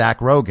but to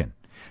sack Rogan.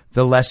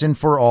 The lesson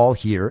for all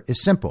here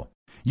is simple.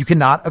 You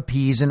cannot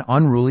appease an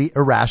unruly,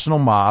 irrational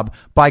mob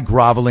by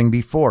groveling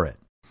before it.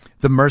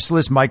 The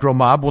merciless micro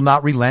mob will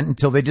not relent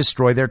until they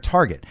destroy their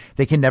target.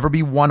 They can never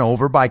be won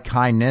over by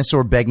kindness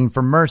or begging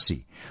for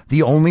mercy.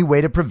 The only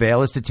way to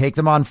prevail is to take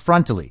them on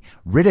frontally,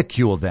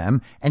 ridicule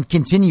them, and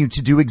continue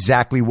to do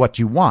exactly what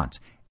you want,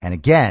 And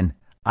again,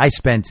 I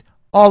spent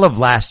all of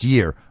last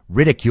year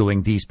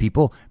ridiculing these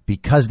people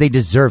because they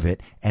deserve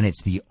it, and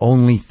it's the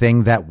only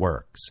thing that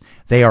works.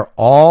 They are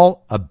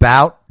all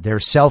about their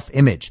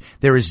self-image.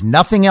 There is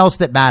nothing else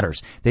that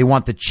matters. They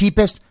want the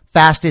cheapest,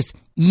 fastest,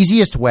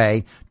 easiest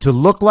way to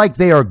look like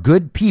they are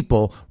good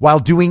people while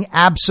doing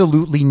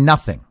absolutely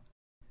nothing.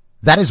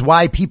 That is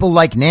why people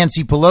like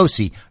Nancy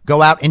Pelosi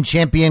go out and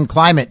champion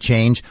climate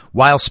change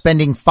while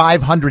spending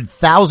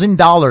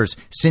 $500,000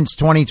 since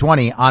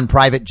 2020 on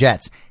private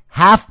jets.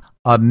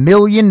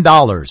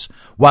 $500,000,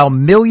 while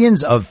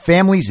millions of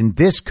families in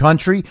this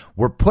country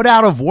were put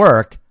out of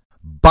work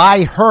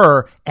by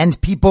her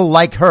and people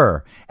like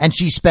her. And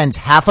she spends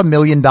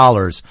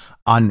 $500,000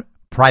 on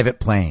private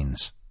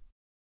planes.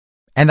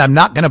 And I'm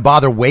not going to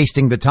bother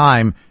wasting the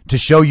time to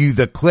show you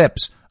the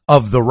clips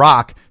of The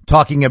Rock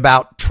talking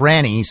about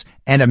trannies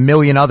and a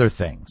million other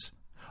things.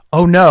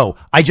 Oh no,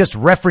 I just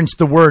referenced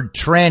the word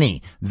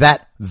tranny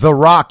that The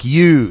Rock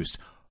used.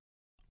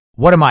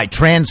 What am I,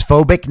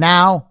 transphobic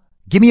now?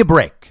 Give me a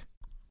break.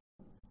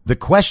 The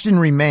question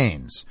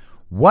remains,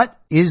 what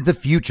is the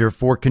future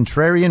for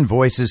contrarian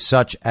voices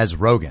such as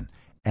Rogan?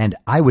 And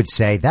I would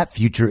say that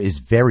future is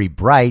very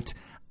bright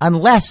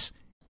unless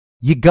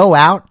you go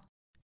out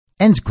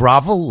and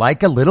grovel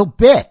like a little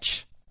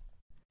bitch.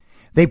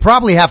 They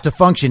probably have to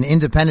function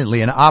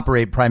independently and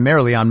operate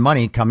primarily on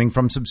money coming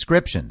from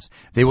subscriptions.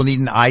 They will need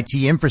an IT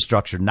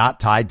infrastructure not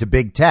tied to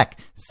big tech.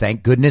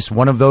 Thank goodness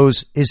one of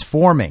those is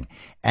forming.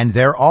 And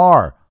there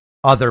are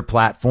other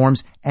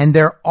platforms, and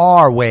there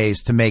are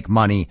ways to make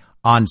money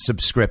on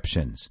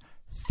subscriptions.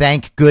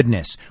 Thank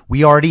goodness.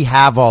 We already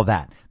have all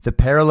that. The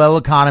parallel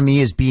economy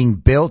is being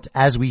built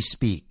as we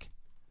speak.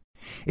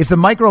 If the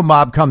micro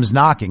mob comes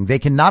knocking, they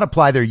cannot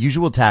apply their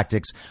usual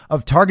tactics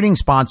of targeting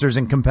sponsors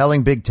and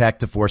compelling big tech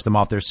to force them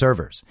off their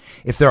servers.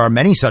 If there are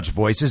many such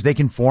voices, they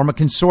can form a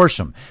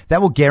consortium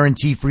that will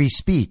guarantee free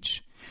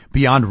speech.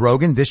 Beyond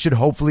Rogan, this should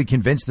hopefully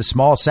convince the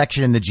small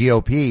section in the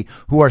GOP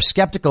who are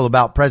skeptical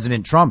about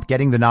President Trump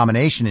getting the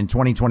nomination in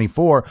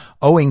 2024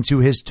 owing to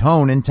his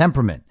tone and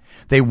temperament.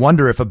 They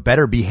wonder if a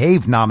better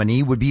behaved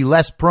nominee would be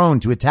less prone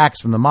to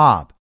attacks from the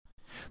mob.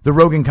 The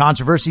Rogan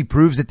controversy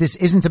proves that this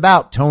isn't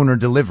about tone or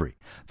delivery.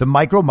 The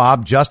micro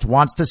mob just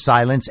wants to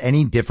silence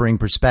any differing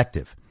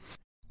perspective.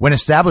 When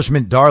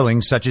establishment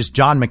darlings such as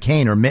John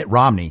McCain or Mitt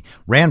Romney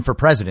ran for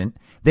president,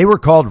 they were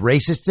called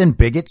racists and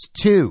bigots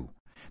too.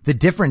 The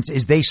difference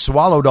is they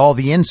swallowed all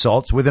the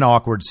insults with an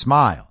awkward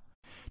smile.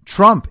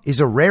 Trump is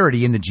a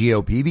rarity in the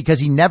GOP because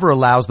he never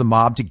allows the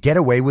mob to get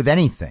away with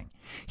anything.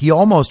 He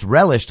almost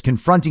relished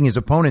confronting his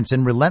opponents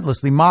and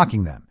relentlessly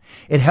mocking them.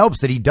 It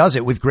helps that he does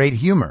it with great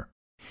humor.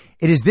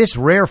 It is this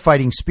rare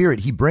fighting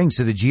spirit he brings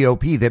to the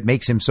GOP that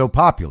makes him so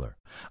popular.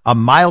 A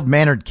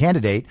mild-mannered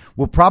candidate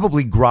will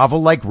probably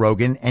grovel like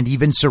Rogan and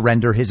even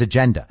surrender his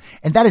agenda.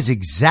 And that is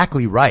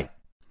exactly right.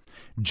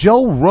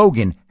 Joe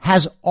Rogan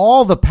has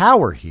all the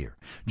power here.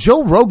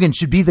 Joe Rogan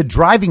should be the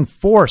driving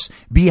force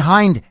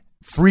behind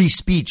free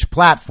speech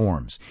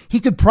platforms. He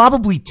could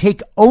probably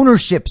take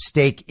ownership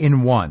stake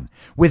in one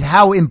with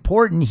how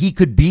important he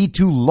could be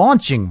to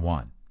launching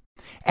one.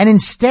 And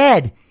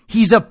instead,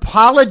 he's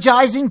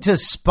apologizing to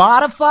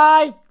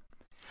Spotify?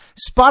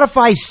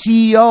 Spotify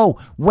CEO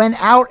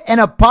went out and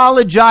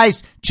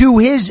apologized to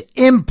his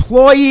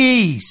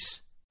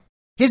employees.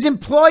 His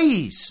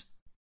employees.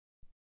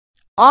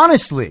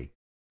 Honestly,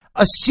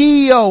 a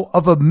CEO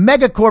of a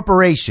mega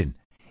corporation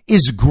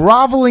is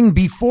groveling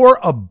before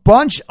a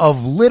bunch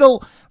of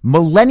little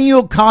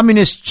millennial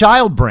communist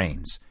child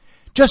brains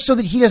just so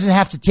that he doesn't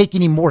have to take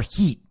any more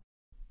heat.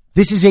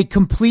 This is a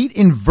complete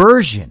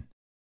inversion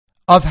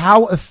of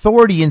how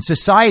authority in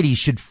society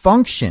should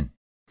function.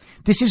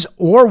 This is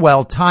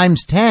Orwell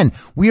times 10.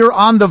 We are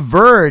on the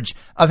verge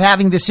of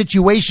having the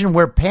situation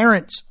where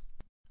parents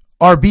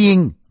are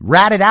being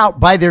ratted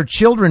out by their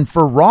children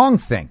for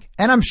wrongthink.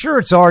 And I'm sure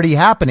it's already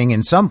happening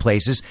in some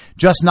places,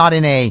 just not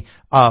in a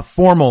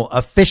formal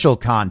official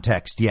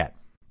context yet.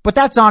 But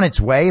that's on its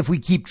way if we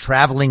keep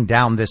traveling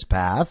down this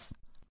path.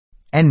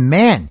 And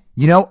man,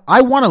 you know,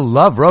 I want to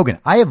love Rogan.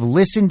 I have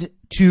listened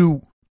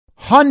to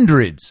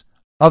hundreds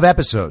of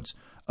episodes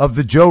of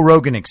the Joe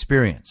Rogan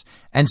Experience.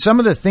 And some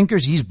of the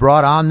thinkers he's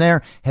brought on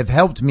there have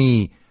helped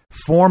me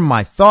form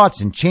my thoughts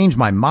and change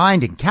my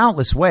mind in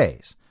countless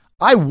ways.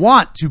 I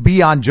want to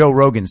be on Joe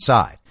Rogan's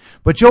side,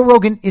 but Joe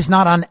Rogan is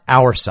not on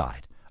our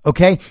side.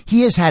 Okay.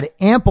 He has had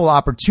ample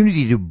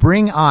opportunity to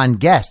bring on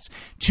guests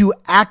to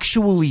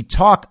actually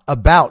talk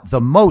about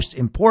the most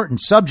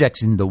important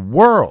subjects in the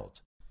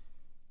world.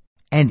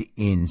 And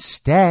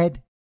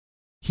instead,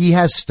 he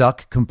has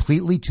stuck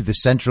completely to the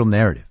central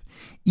narrative.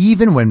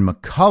 Even when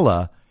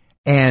McCullough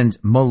and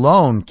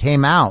Malone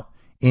came out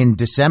in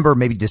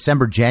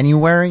December,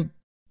 January,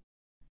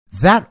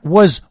 that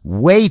was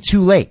way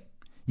too late.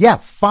 Yeah,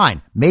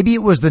 fine. Maybe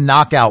it was the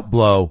knockout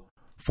blow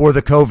for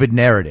the COVID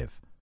narrative.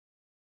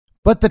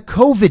 But the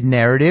COVID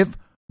narrative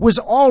was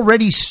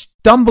already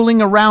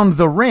stumbling around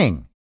the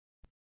ring.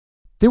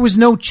 There was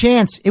no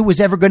chance it was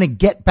ever going to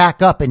get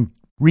back up and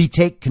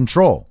retake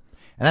control.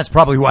 And that's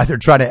probably why they're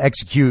trying to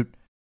execute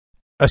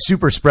a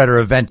super spreader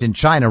event in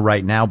China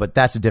right now, but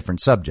that's a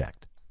different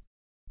subject.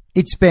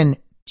 It's been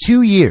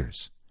 2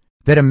 years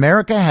that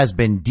America has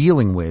been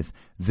dealing with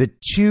the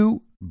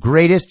two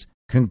greatest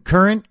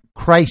concurrent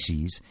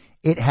crises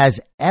it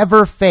has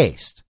ever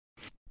faced.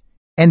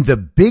 And the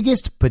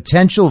biggest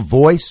potential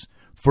voice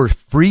for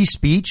free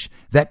speech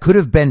that could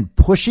have been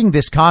pushing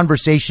this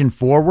conversation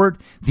forward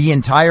the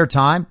entire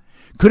time,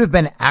 could have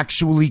been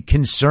actually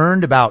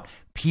concerned about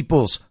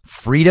people's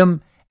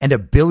freedom and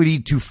ability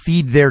to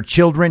feed their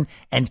children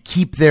and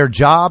keep their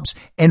jobs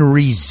and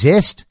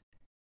resist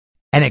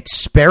an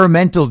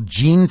experimental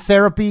gene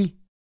therapy,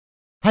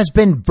 has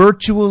been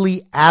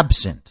virtually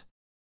absent.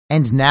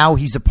 And now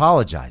he's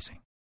apologizing.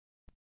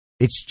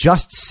 It's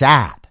just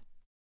sad.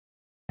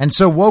 And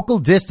so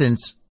Wocal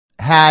Distance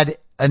had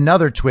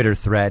another Twitter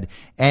thread,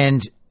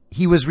 and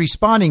he was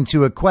responding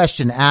to a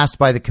question asked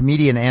by the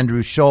comedian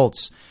Andrew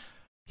Schultz.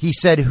 He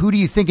said, "Who do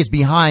you think is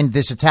behind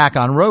this attack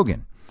on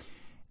Rogan?"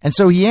 And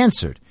so he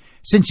answered,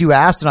 "Since you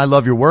asked and I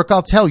love your work,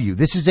 I'll tell you,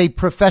 this is a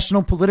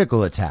professional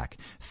political attack.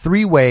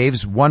 3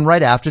 waves, one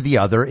right after the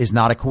other, is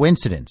not a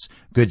coincidence.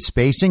 Good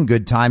spacing,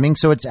 good timing,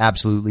 so it's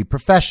absolutely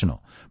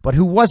professional. But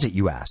who was it,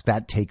 you ask?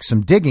 That takes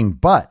some digging,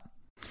 but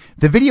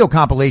the video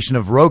compilation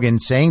of Rogan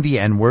saying the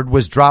N-word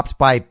was dropped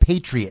by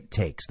Patriot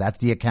Takes. That's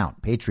the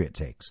account, Patriot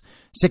Takes,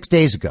 6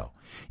 days ago.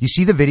 You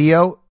see the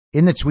video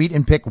in the tweet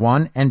in pick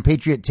 1, and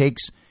Patriot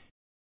Takes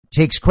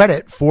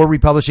credit for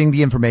republishing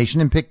the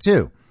information in pick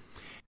 2.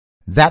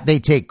 That they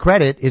take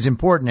credit is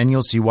important, and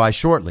you'll see why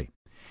shortly.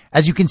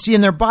 As you can see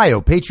in their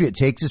bio, Patriot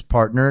Takes is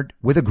partnered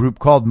with a group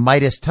called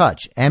Midas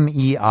Touch,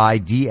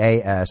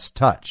 MEIDAS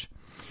Touch.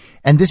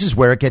 And this is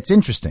where it gets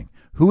interesting.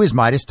 Who is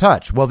Midas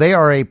Touch? Well, they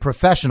are a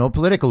professional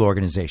political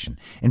organization.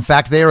 In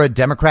fact, they are a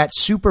Democrat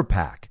super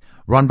PAC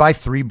run by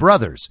 3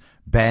 brothers,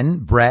 Ben,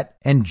 Brett,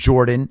 and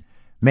Jordan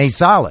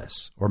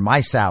Meisalas, or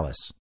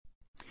Meisalas.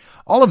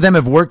 All of them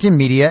have worked in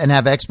media and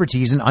have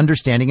expertise in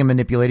understanding and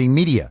manipulating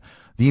media.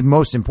 The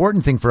most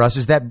important thing for us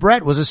is that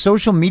Brett was a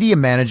social media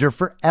manager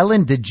for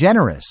Ellen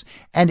DeGeneres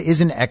and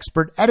is an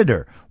expert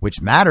editor,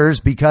 which matters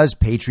because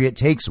Patriot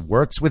Takes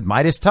works with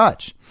Midas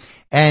Touch.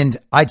 And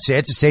I'd say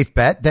it's a safe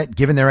bet that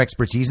given their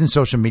expertise in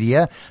social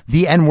media,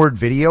 the N-word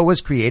video was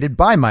created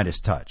by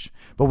Midas Touch.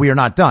 But we are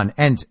not done.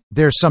 And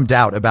there's some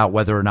doubt about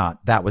whether or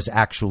not that was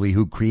actually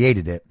who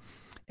created it.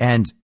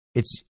 And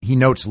he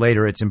notes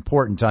later, it's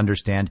important to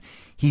understand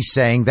he's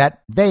saying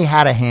that they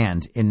had a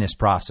hand in this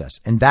process.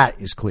 And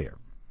that is clear.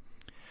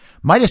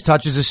 Midas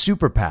Touch is a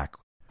super PAC.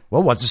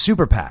 Well, what's a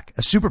super PAC?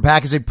 A super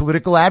PAC is a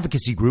political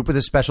advocacy group with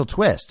a special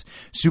twist.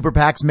 Super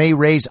PACs may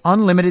raise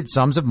unlimited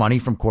sums of money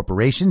from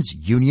corporations,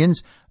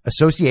 unions,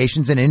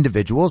 associations, and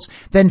individuals,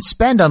 then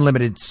spend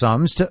unlimited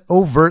sums to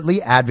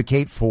overtly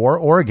advocate for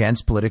or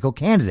against political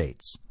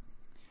candidates.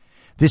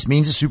 This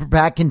means a super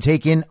PAC can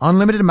take in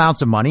unlimited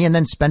amounts of money and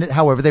then spend it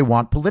however they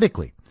want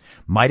politically.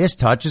 Midas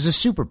Touch is a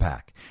super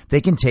PAC.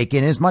 They can take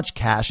in as much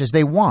cash as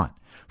they want.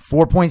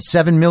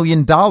 $4.7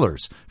 million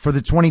for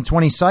the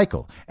 2020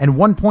 cycle and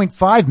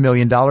 $1.5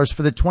 million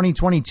for the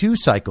 2022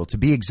 cycle, to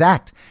be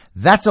exact.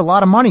 That's a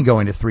lot of money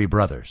going to 3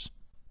 brothers.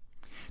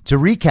 To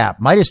recap,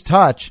 Midas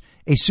Touch,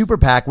 a super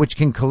PAC which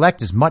can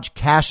collect as much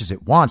cash as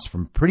it wants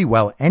from pretty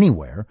well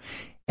anywhere,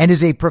 and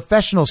is a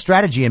professional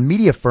strategy and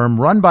media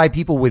firm run by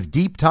people with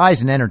deep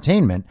ties in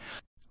entertainment,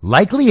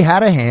 likely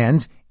had a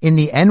hand in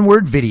the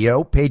N-word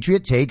video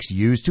Patriot Takes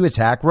used to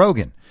attack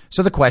Rogan.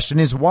 So the question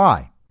is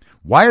why?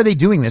 Why are they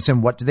doing this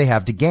and what do they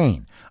have to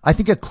gain? I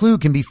think a clue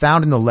can be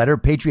found in the letter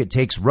Patriot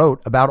Takes wrote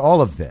about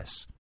all of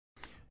this.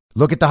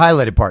 Look at the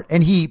highlighted part.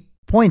 And he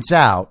points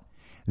out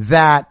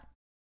that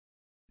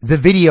the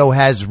video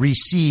has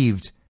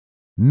received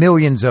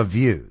millions of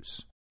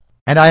views.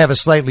 And I have a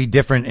slightly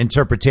different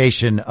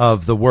interpretation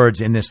of the words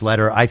in this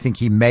letter. I think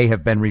he may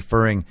have been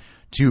referring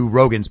to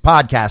Rogan's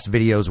podcast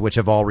videos, which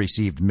have all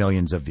received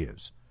millions of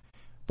views.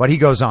 But he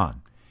goes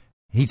on.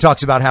 He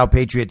talks about how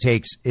Patriot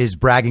Takes is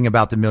bragging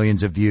about the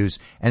millions of views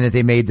and that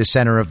they made the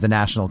center of the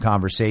national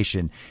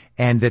conversation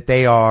and that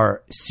they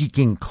are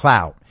seeking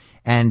clout.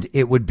 And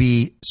it would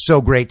be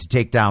so great to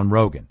take down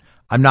Rogan.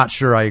 I'm not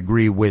sure I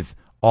agree with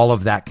all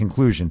of that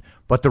conclusion,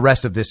 but the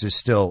rest of this is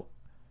still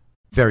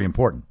very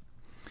important.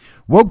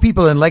 Woke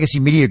people and legacy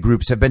media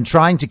groups have been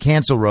trying to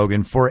cancel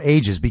Rogan for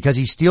ages because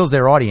he steals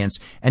their audience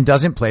and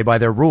doesn't play by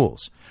their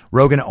rules.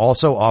 Rogan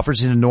also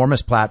offers an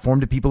enormous platform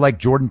to people like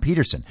Jordan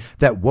Peterson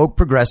that woke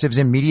progressives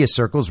in media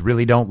circles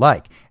really don't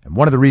like. And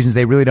one of the reasons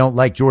they really don't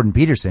like Jordan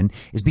Peterson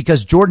is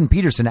because Jordan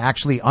Peterson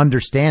actually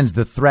understands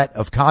the threat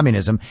of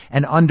communism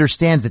and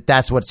understands that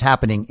that's what's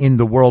happening in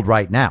the world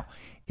right now.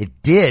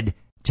 It did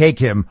take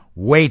him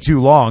way too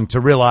long to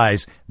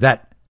realize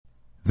that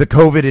the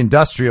COVID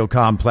industrial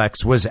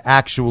complex was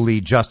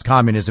actually just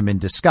communism in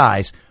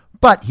disguise,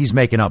 but he's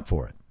making up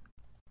for it.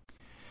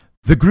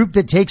 The group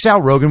that takes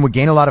out Rogan would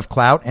gain a lot of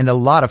clout and a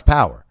lot of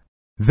power.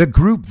 The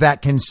group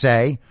that can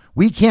say,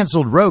 we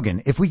canceled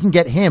Rogan. If we can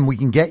get him, we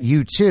can get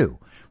you too,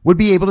 would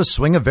be able to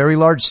swing a very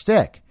large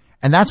stick.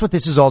 And that's what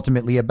this is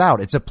ultimately about.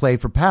 It's a play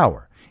for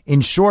power.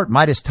 In short,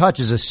 Midas Touch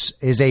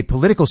is a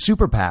political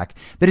super PAC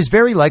that is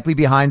very likely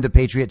behind the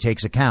Patriot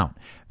Takes account.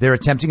 They're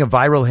attempting a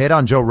viral hit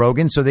on Joe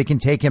Rogan so they can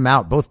take him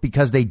out, both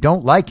because they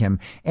don't like him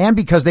and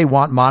because they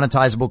want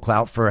monetizable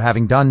clout for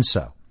having done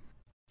so.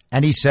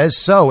 And he says,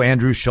 so,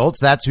 Andrew Schultz,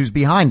 that's who's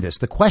behind this.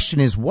 The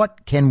question is,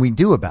 what can we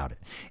do about it?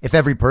 If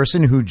every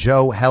person who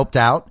Joe helped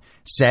out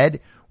said,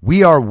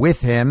 we are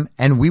with him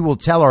and we will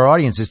tell our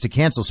audiences to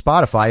cancel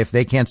Spotify if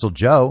they cancel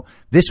Joe,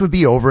 this would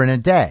be over in a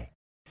day.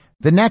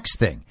 The next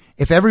thing,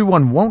 if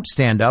everyone won't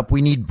stand up,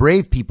 we need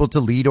brave people to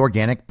lead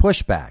organic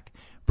pushback.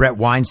 Brett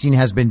Weinstein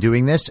has been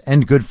doing this,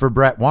 and good for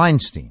Brett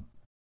Weinstein.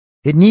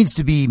 It needs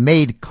to be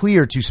made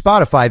clear to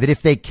Spotify that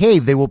if they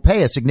cave, they will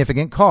pay a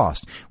significant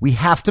cost. We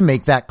have to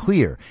make that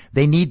clear.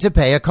 They need to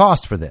pay a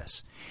cost for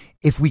this.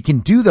 If we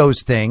can do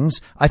those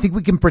things, I think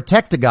we can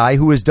protect a guy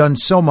who has done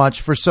so much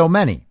for so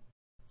many.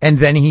 And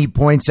then he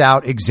points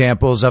out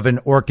examples of an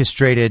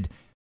orchestrated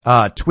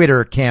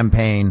Twitter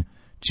campaign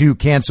to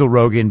cancel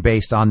Rogan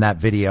based on that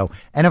video.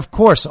 And of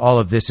course, all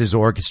of this is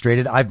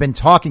orchestrated. I've been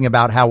talking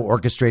about how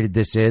orchestrated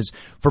this is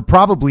for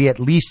probably at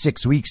least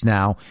 6 weeks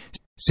now,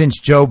 since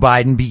Joe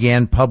Biden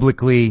began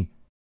publicly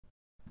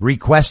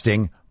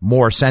requesting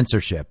more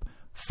censorship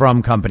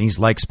from companies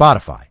like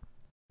Spotify.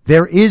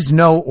 There is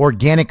no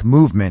organic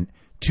movement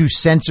to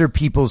censor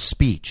people's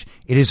speech.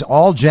 It is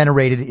all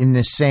generated in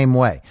this same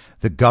way.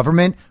 The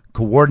government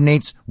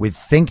coordinates with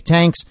think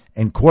tanks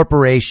and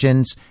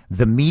corporations.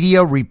 The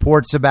media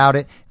reports about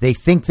it. They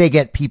think they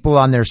get people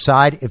on their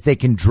side. If they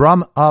can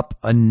drum up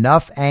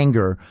enough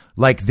anger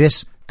like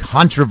this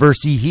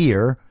controversy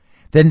here,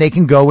 then they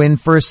can go in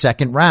for a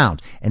second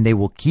round, and they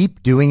will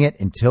keep doing it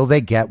until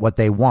they get what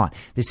they want.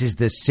 This is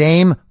the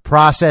same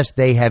process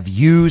they have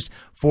used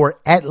for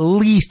at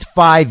least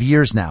 5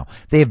 years now.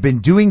 They have been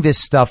doing this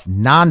stuff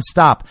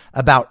nonstop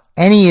about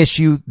any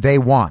issue they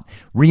want.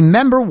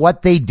 Remember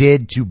what they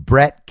did to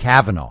Brett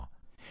Kavanaugh.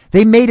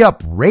 They made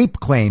up rape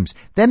claims.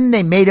 Then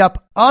they made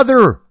up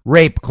other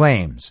rape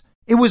claims.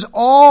 It was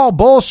all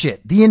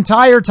bullshit the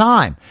entire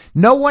time.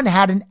 No one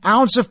had an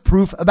ounce of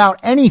proof about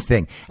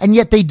anything. And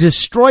yet they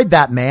destroyed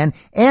that man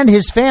and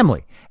his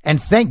family.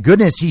 And thank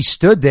goodness he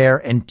stood there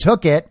and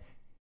took it.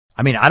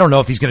 I mean, I don't know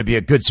if he's going to be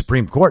a good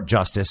Supreme Court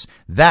justice.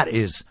 That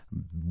is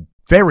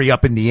very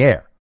up in the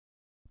air.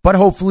 But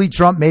hopefully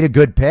Trump made a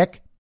good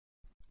pick.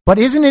 But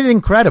isn't it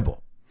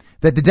incredible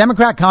that the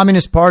Democrat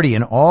Communist Party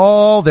and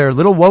all their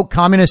little woke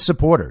communist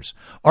supporters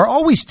are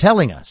always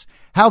telling us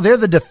how they're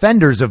the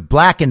defenders of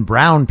black and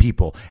brown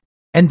people,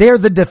 and they're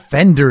the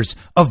defenders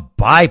of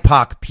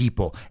BIPOC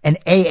people, and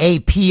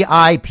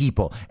AAPI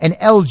people, and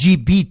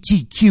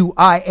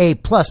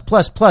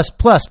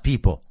LGBTQIA++++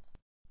 people.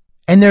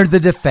 And they're the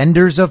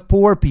defenders of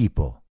poor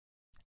people,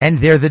 and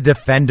they're the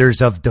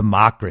defenders of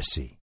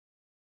democracy.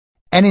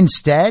 And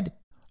instead,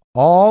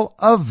 all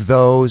of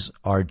those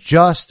are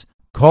just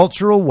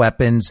cultural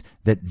weapons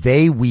that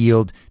they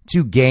wield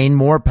to gain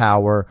more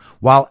power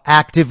while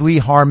actively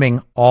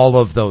harming all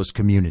of those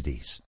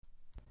communities.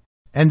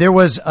 And there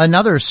was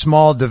another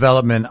small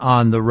development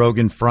on the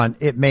Rogan front.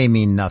 It may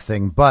mean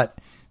nothing, but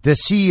the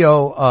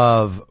CEO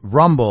of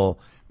Rumble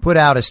put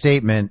out a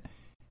statement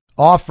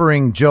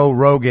offering Joe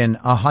Rogan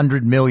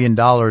 $100 million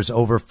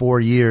over 4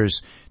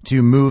 years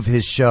to move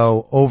his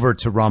show over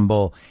to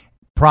Rumble,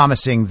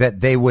 promising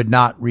that they would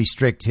not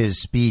restrict his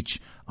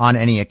speech on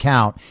any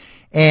account.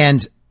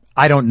 And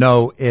I don't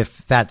know if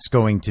that's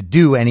going to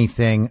do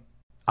anything.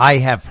 I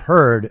have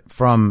heard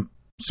from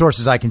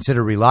sources I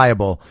consider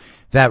reliable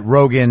that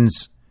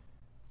Rogan's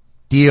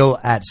deal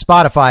at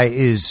Spotify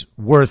is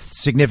worth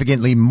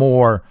significantly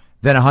more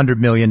than $100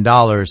 million.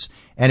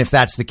 And if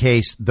that's the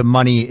case, the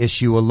money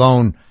issue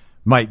alone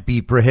might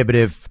be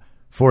prohibitive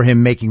for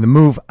him making the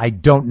move. I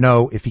don't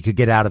know if he could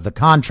get out of the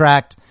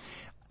contract,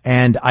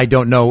 and I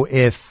don't know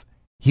if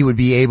he would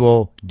be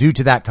able, due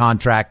to that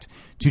contract,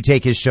 to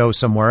take his show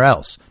somewhere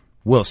else.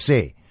 We'll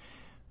see.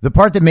 The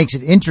part that makes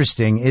it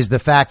interesting is the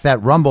fact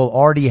that Rumble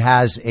already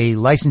has a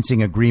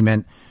licensing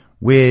agreement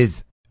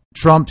with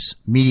Trump's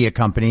media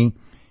company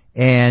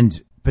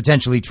and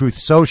potentially Truth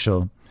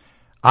Social.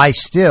 I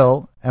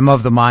still am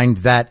of the mind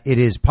that it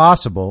is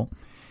possible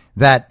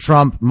that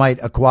Trump might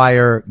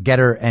acquire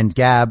Getter and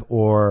Gab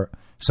or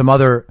some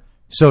other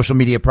social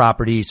media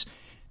properties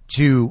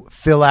to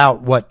fill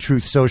out what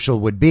Truth Social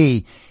would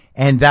be.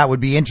 And that would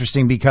be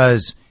interesting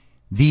because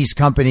these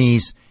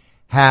companies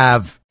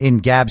have, in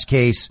Gab's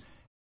case,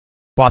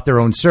 bought their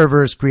own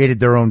servers, created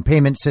their own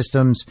payment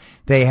systems.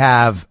 They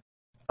have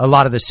a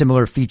lot of the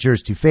similar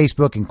features to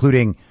Facebook,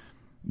 including,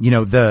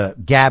 the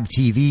Gab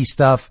TV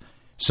stuff.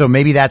 So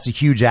maybe that's a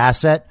huge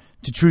asset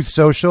to Truth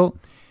Social.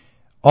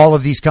 All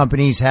of these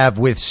companies have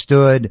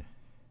withstood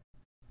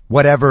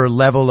whatever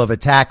level of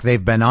attack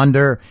they've been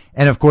under.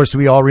 And of course,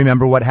 we all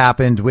remember what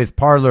happened with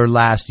Parler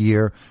last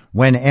year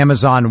when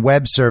Amazon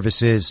Web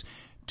Services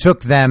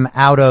took them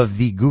out of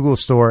the Google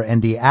Store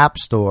and the App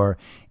Store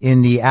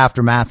in the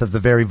aftermath of the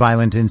very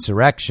violent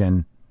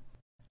insurrection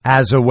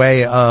as a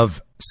way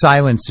of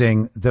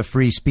silencing the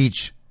free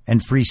speech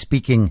and free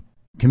speaking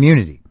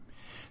community.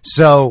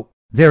 So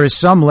there is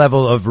some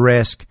level of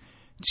risk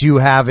to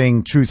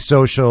having Truth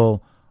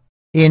Social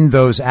in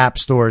those app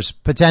stores,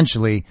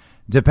 potentially,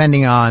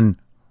 depending on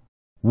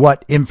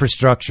what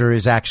infrastructure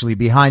is actually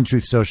behind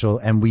Truth Social,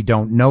 and we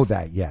don't know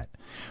that yet.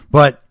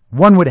 But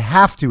one would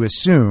have to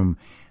assume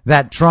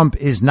that Trump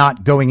is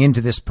not going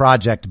into this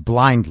project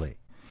blindly,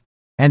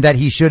 and that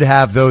he should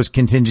have those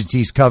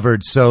contingencies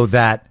covered so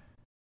that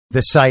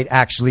the site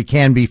actually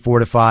can be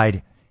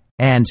fortified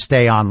and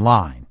stay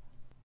online.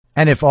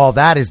 And if all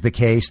that is the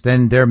case,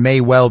 then there may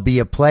well be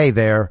a play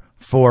there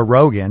for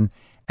Rogan,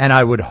 and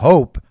I would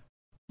hope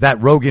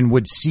that Rogan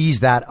would seize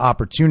that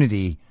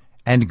opportunity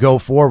and go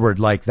forward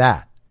like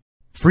that.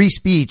 Free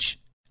speech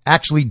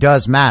actually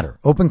does matter.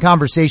 Open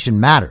conversation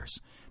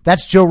matters.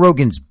 That's Joe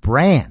Rogan's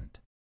brand.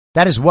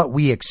 That is what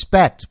we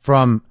expect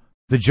from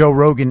the Joe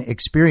Rogan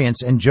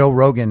experience and Joe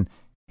Rogan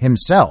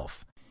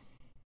himself.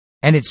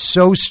 And it's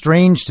so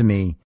strange to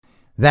me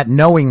that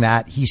knowing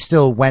that, he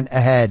still went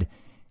ahead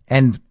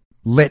and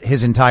lit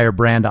his entire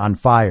brand on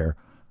fire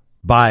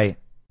by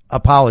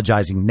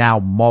apologizing now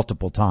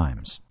multiple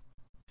times.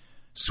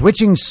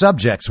 Switching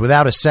subjects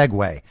without a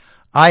segue,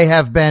 I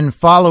have been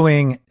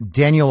following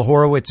Daniel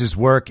Horowitz's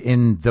work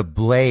in The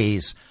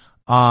Blaze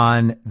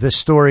on the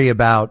story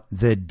about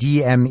the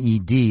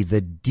DMED,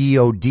 the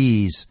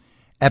DOD's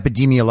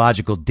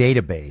epidemiological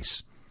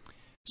database.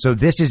 So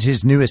this is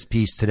his newest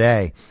piece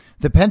today.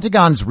 The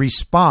Pentagon's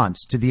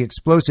response to the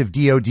explosive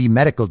DOD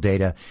medical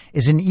data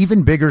is an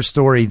even bigger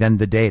story than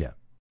the data.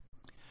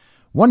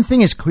 One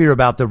thing is clear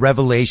about the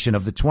revelation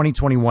of the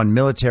 2021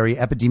 military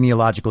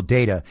epidemiological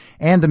data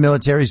and the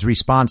military's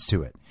response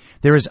to it.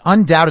 There is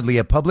undoubtedly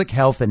a public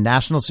health and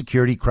national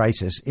security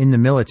crisis in the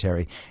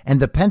military, and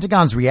the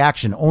Pentagon's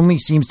reaction only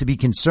seems to be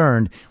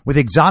concerned with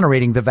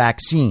exonerating the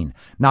vaccine,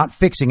 not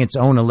fixing its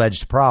own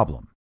alleged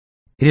problem.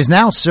 It is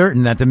now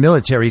certain that the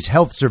military's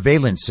health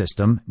surveillance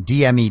system,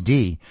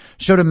 DMED,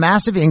 showed a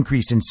massive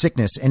increase in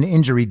sickness and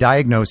injury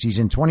diagnoses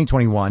in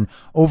 2021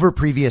 over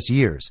previous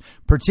years,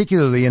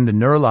 particularly in the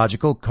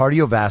neurological,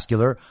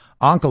 cardiovascular,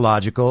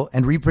 oncological,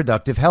 and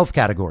reproductive health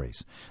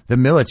categories. The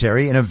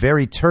military, in a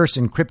very terse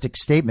and cryptic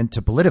statement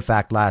to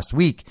PolitiFact last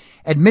week,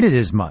 admitted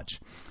as much,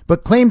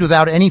 but claimed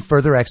without any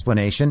further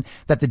explanation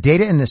that the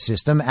data in the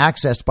system,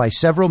 accessed by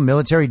several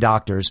military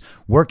doctors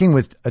working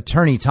with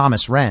attorney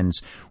Thomas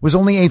Renz, was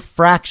only a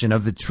fraction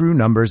of the true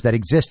numbers that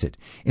existed.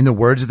 In the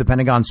words of the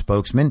Pentagon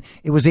spokesman,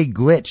 it was a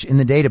glitch in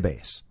the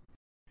database.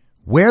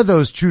 Where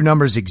those true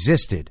numbers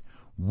existed,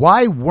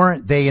 why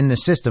weren't they in the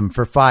system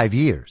for 5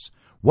 years?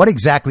 What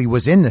exactly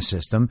was in the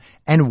system,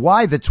 and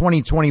why the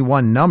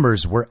 2021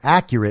 numbers were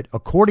accurate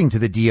according to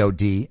the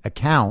DOD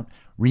account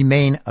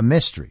remain a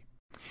mystery.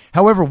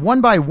 However,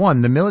 one by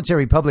one, the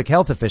military public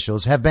health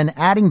officials have been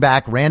adding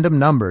back random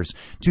numbers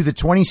to the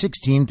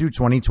 2016 through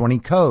 2020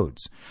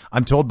 codes.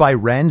 I'm told by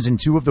Renz and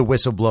two of the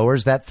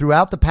whistleblowers that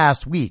throughout the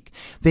past week,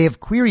 they have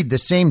queried the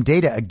same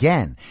data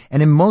again.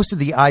 And in most of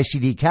the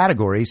ICD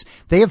categories,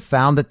 they have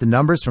found that the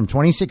numbers from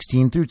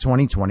 2016 through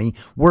 2020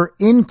 were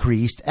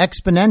increased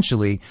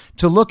exponentially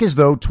to look as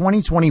though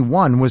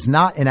 2021 was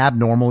not an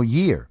abnormal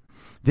year.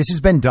 This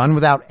has been done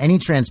without any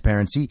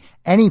transparency,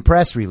 any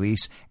press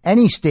release,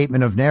 any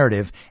statement of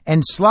narrative,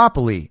 and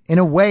sloppily in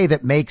a way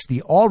that makes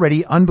the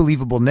already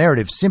unbelievable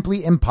narrative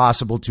simply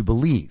impossible to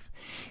believe.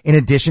 In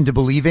addition to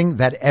believing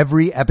that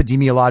every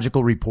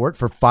epidemiological report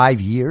for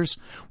 5 years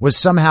was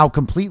somehow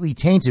completely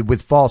tainted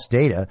with false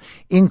data,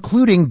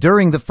 including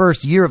during the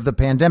first year of the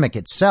pandemic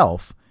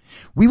itself,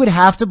 we would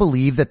have to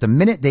believe that the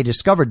minute they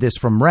discovered this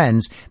from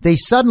Renz, they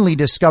suddenly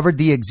discovered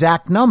the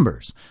exact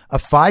numbers, a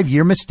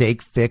 5-year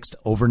mistake fixed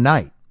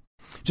overnight.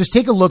 Just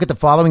take a look at the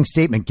following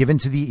statement given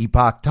to the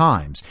Epoch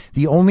Times,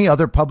 the only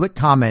other public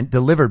comment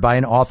delivered by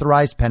an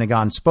authorized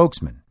Pentagon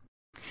spokesman.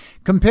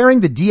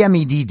 Comparing the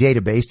DMED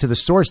database to the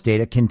source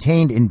data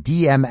contained in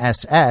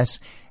DMSS,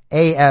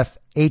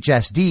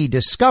 AFHSD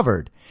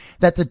discovered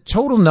that the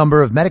total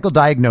number of medical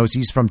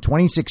diagnoses from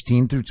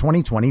 2016 through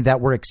 2020 that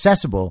were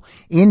accessible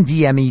in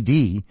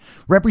DMED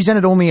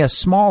represented only a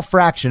small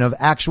fraction of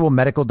actual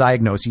medical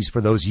diagnoses for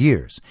those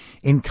years.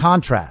 In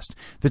contrast,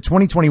 the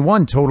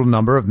 2021 total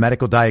number of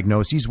medical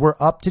diagnoses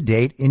were up to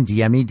date in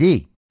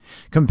DMED.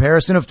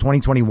 Comparison of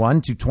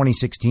 2021 to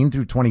 2016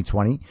 through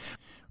 2020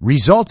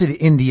 resulted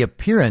in the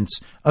appearance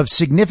of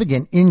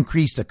significant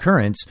increased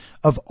occurrence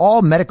of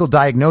all medical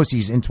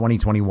diagnoses in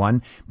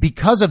 2021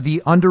 because of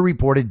the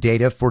underreported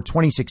data for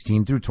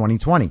 2016 through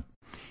 2020.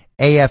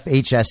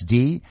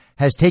 AFHSD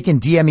has taken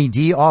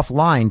DMED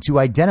offline to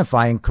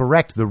identify and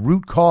correct the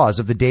root cause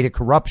of the data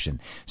corruption,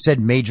 said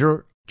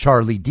Major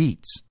Charlie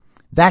Dietz.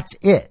 That's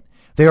it.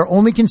 They are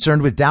only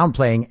concerned with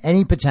downplaying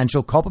any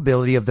potential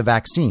culpability of the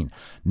vaccine,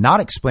 not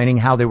explaining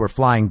how they were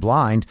flying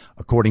blind,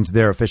 according to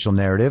their official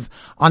narrative,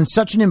 on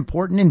such an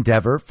important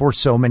endeavor for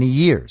so many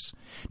years.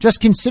 Just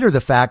consider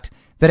the fact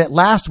that at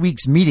last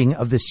week's meeting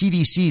of the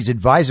CDC's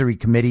Advisory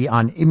Committee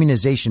on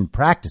Immunization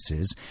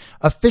Practices,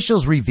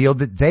 officials revealed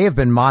that they have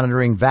been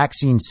monitoring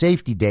vaccine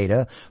safety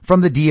data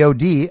from the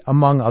DOD,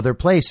 among other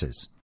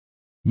places.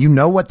 You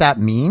know what that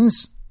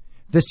means?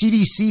 The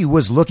CDC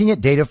was looking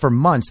at data for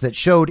months that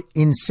showed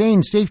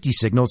insane safety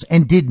signals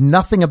and did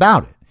nothing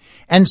about it.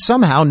 And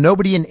somehow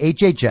nobody in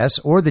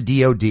HHS or the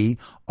DOD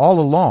all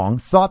along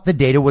thought the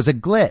data was a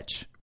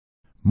glitch.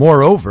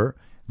 Moreover,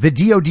 the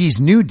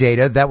DOD's new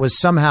data that was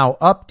somehow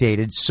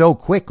updated so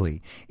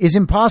quickly is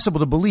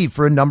impossible to believe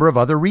for a number of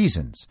other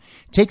reasons.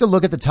 Take a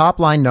look at the top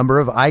line number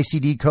of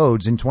ICD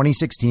codes in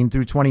 2016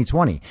 through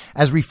 2020,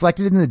 as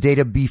reflected in the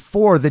data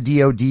before the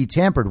DOD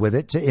tampered with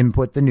it to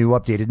input the new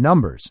updated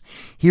numbers.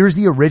 Here's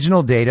the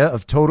original data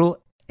of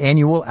total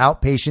annual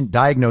outpatient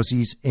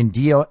diagnoses in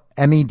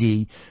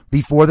MED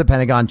before the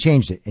Pentagon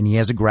changed it. And he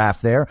has a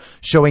graph there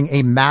showing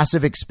a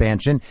massive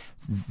expansion,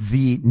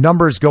 the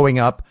numbers going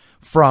up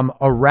from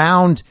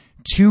around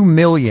 2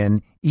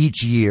 million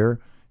each year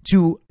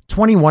to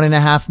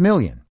 21.5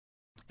 million.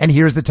 And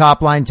here's the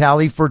top line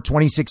tally for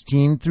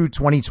 2016 through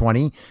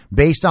 2020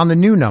 based on the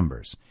new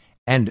numbers.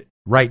 And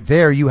right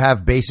there, you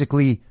have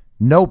basically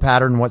no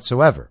pattern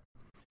whatsoever.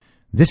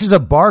 This is a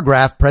bar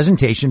graph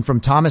presentation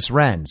from Thomas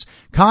Renz,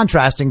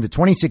 contrasting the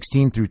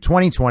 2016 through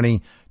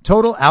 2020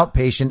 total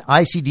outpatient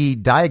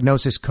ICD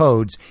diagnosis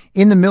codes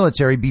in the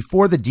military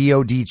before the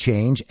DOD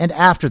change and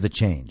after the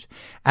change.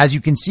 As you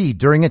can see,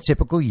 during a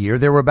typical year,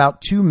 there were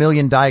about 2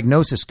 million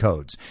diagnosis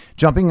codes,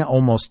 jumping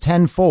almost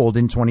tenfold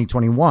in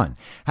 2021.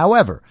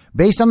 However,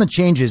 based on the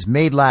changes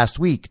made last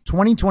week,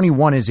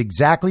 2021 is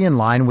exactly in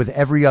line with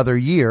every other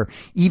year,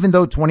 even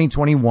though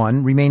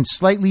 2021 remains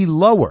slightly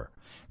lower.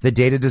 The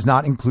data does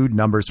not include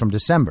numbers from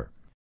December.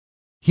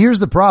 Here's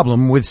the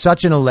problem with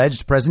such an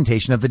alleged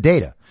presentation of the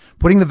data.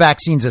 Putting the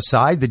vaccines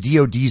aside, the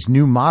DOD's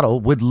new model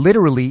would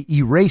literally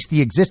erase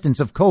the existence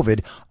of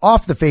COVID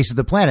off the face of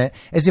the planet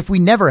as if we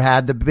never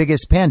had the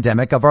biggest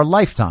pandemic of our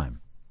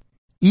lifetime.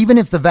 Even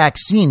if the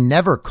vaccine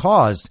never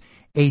caused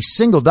a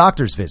single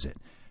doctor's visit,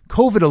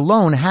 COVID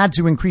alone had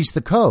to increase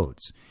the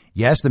codes.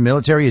 Yes, the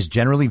military is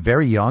generally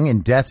very young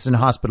and deaths and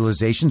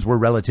hospitalizations were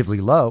relatively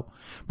low,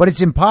 but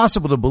it's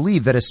impossible to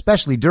believe that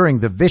especially during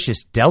the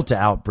vicious Delta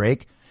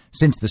outbreak,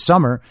 since the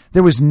summer,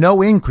 there was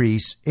no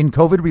increase in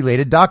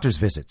COVID-related doctor's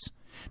visits.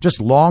 Just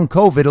long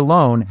COVID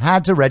alone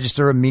had to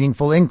register a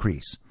meaningful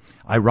increase.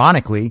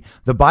 Ironically,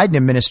 the Biden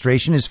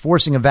administration is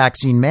forcing a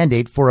vaccine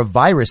mandate for a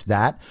virus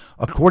that,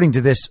 according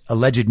to this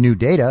alleged new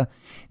data,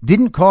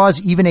 didn't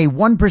cause even a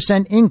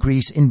 1%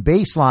 increase in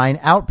baseline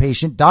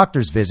outpatient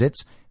doctor's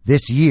visits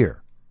this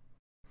year.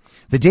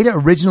 The data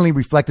originally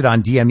reflected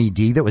on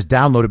DMED that was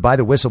downloaded by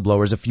the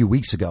whistleblowers a few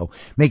weeks ago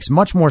makes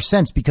much more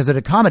sense because it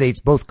accommodates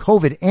both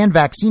COVID and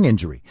vaccine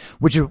injury,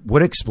 which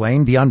would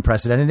explain the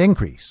unprecedented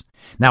increase.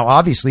 Now,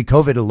 obviously,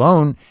 COVID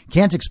alone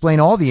can't explain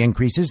all the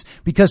increases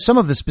because some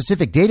of the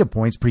specific data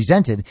points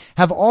presented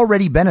have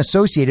already been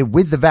associated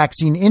with the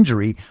vaccine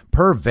injury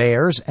per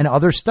VAERS and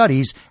other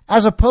studies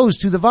as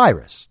opposed to the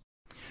virus.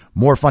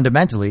 More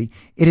fundamentally,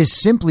 it is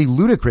simply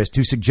ludicrous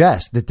to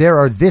suggest that there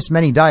are this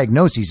many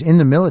diagnoses in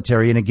the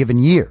military in a given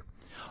year.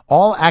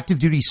 All active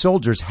duty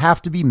soldiers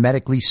have to be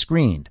medically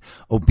screened.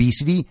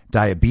 Obesity,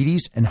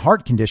 diabetes, and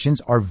heart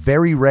conditions are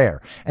very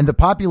rare, and the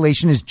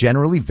population is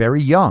generally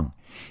very young.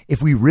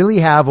 If we really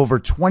have over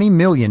 20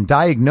 million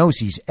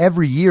diagnoses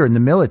every year in the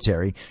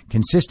military,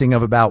 consisting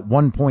of about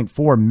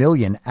 1.4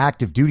 million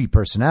active duty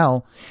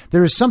personnel,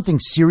 there is something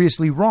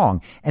seriously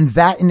wrong, and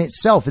that in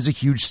itself is a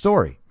huge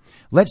story.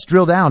 Let's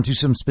drill down to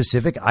some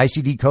specific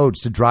ICD codes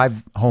to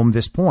drive home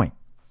this point.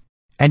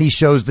 And he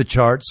shows the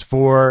charts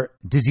for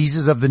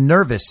diseases of the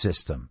nervous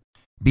system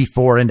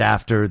before and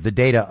after the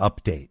data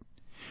update.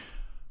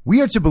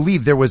 We are to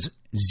believe there was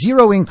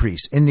zero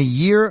increase in the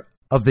year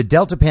of the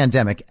Delta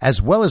pandemic,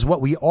 as well as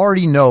what we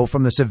already know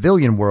from the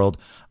civilian world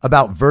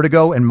about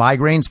vertigo and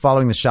migraines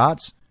following the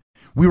shots.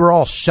 We were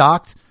all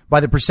shocked by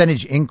the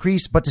percentage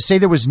increase, but to say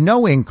there was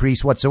no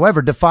increase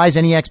whatsoever defies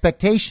any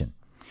expectation.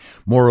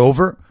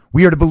 Moreover,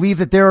 we are to believe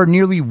that there are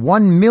nearly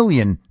 1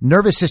 million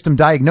nervous system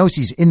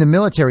diagnoses in the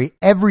military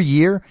every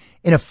year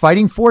in a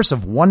fighting force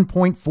of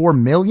 1.4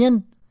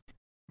 million.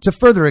 To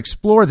further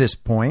explore this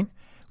point,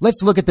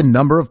 let's look at the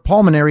number of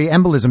pulmonary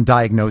embolism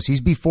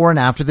diagnoses before and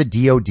after the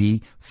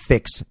DOD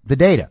fixed the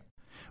data.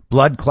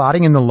 Blood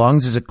clotting in the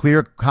lungs is a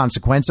clear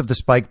consequence of the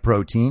spike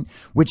protein,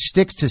 which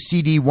sticks to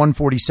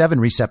CD147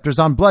 receptors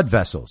on blood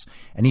vessels.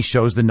 And he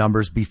shows the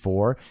numbers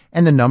before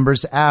and the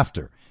numbers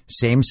after.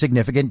 Same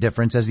significant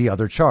difference as the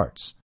other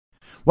charts.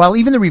 While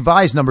even the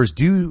revised numbers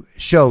do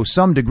show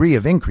some degree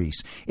of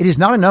increase, it is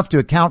not enough to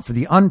account for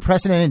the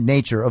unprecedented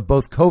nature of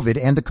both COVID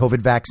and the COVID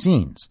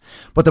vaccines.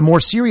 But the more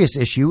serious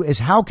issue is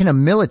how can a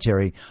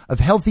military of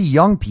healthy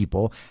young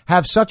people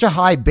have such a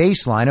high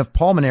baseline of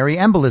pulmonary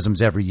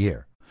embolisms every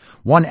year?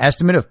 One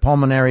estimate of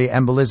pulmonary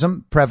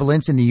embolism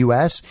prevalence in the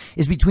U.S.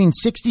 is between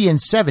 60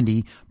 and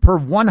 70 per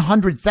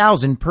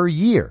 100,000 per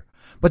year.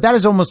 But that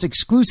is almost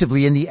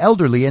exclusively in the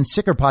elderly and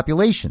sicker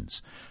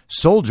populations.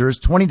 Soldiers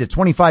 20 to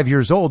 25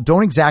 years old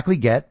don't exactly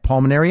get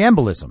pulmonary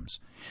embolisms.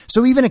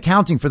 So even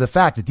accounting for the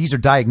fact that these are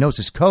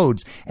diagnosis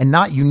codes and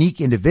not unique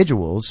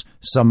individuals,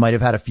 some might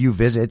have had a few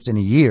visits in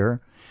a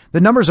year,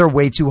 the numbers are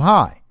way too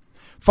high.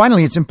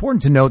 Finally, it's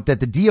important to note that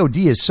the DoD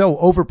is so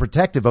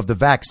overprotective of the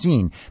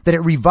vaccine that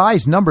it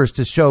revised numbers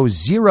to show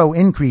zero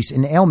increase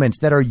in ailments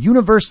that are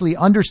universally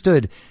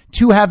understood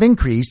to have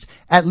increased,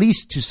 at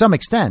least to some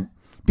extent,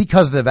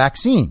 because of the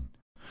vaccine.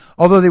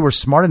 Although they were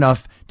smart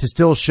enough to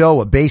still show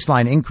a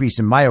baseline increase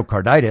in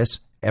myocarditis,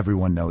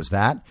 everyone knows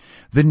that,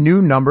 the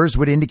new numbers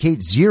would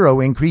indicate zero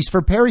increase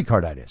for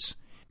pericarditis.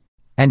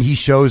 And he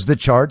shows the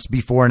charts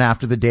before and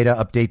after the data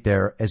update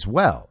there as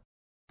well.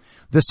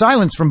 The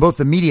silence from both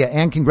the media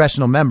and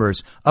congressional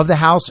members of the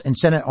House and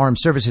Senate Armed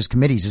Services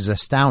Committees is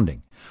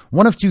astounding.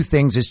 One of two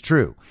things is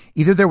true.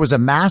 Either there was a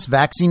mass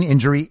vaccine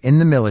injury in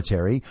the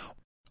military,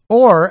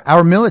 or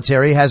our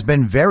military has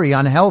been very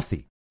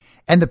unhealthy.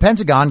 And the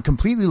Pentagon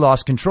completely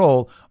lost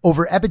control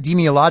over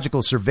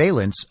epidemiological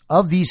surveillance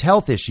of these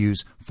health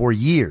issues for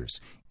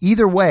years.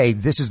 Either way,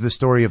 this is the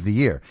story of the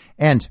year.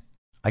 And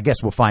I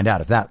guess we'll find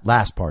out if that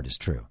last part is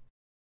true.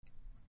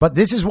 But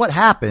this is what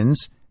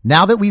happens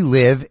now that we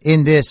live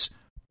in this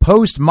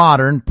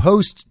postmodern,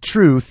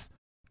 post-truth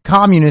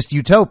communist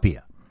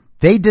utopia.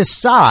 They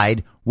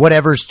decide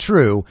whatever's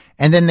true,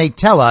 and then they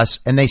tell us,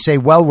 and they say,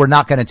 well, we're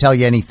not going to tell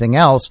you anything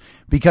else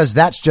because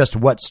that's just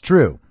what's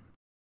true.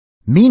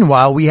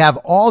 Meanwhile, we have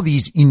all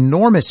these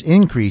enormous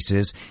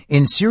increases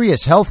in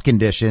serious health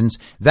conditions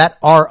that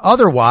are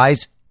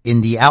otherwise, in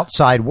the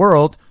outside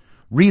world,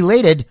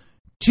 related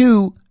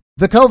to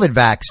the COVID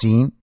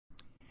vaccine.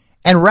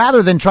 And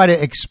rather than try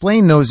to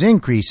explain those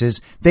increases,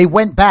 they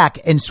went back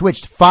and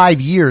switched 5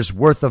 years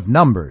worth of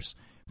numbers,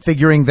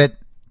 figuring that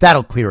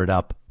that'll clear it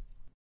up.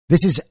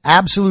 This is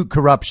absolute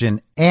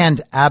corruption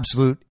and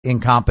absolute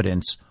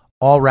incompetence,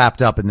 all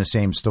wrapped up in the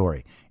same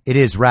story. It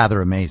is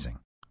rather amazing.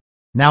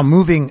 Now,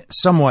 moving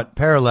somewhat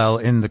parallel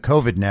in the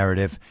COVID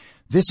narrative,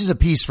 this is a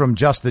piece from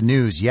Just the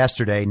News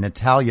yesterday,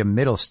 Natalia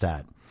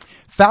Mittelstadt.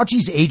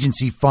 Fauci's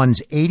agency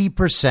funds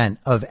 80%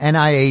 of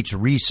NIH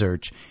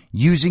research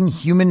using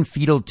human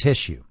fetal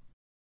tissue.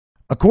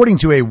 According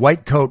to a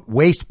White Coat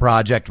Waste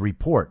Project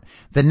report,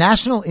 the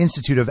National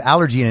Institute of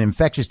Allergy and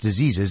Infectious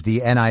Diseases, the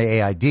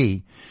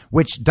NIAID,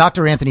 which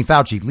Dr. Anthony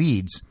Fauci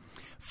leads,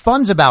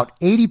 funds about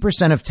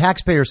 80% of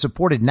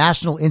taxpayer-supported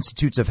National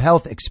Institutes of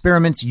Health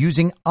experiments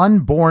using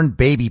unborn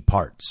baby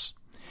parts.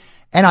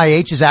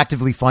 NIH is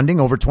actively funding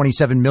over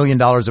 $27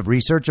 million of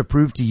research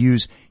approved to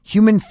use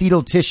human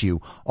fetal tissue,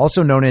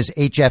 also known as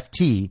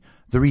HFT,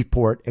 the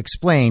report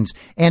explains,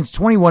 and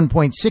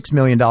 $21.6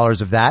 million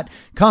of that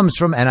comes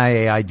from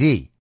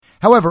NIAID.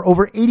 However,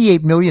 over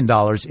 $88 million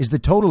is the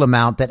total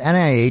amount that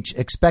NIH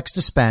expects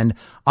to spend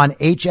on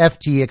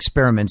HFT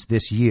experiments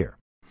this year.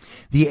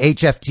 The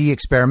HFT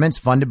experiments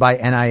funded by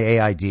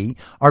NIAID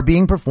are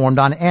being performed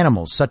on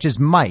animals, such as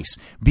mice,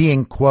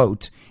 being,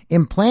 quote,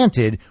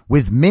 implanted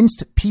with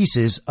minced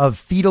pieces of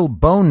fetal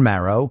bone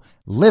marrow,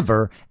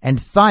 liver,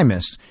 and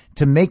thymus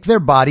to make their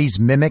bodies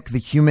mimic the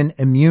human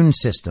immune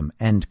system,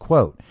 end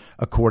quote,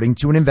 according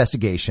to an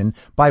investigation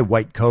by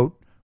White Coat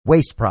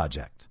Waste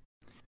Project.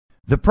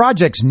 The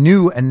project's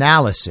new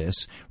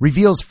analysis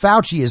reveals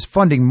Fauci is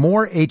funding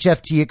more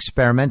HFT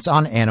experiments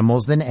on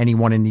animals than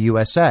anyone in the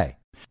USA.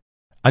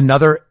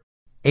 Another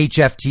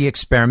HFT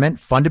experiment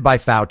funded by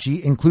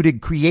Fauci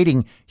included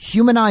creating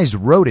humanized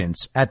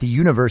rodents at the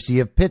University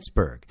of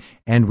Pittsburgh,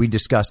 and we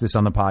discussed this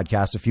on the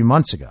podcast a few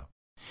months ago.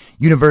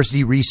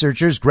 University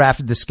researchers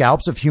grafted the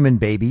scalps of human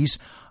babies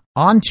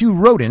onto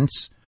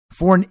rodents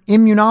for an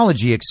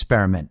immunology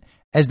experiment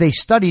as they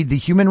studied the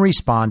human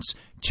response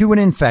to an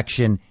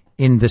infection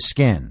in the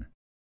skin.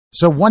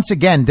 So once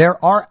again,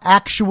 there are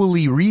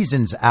actually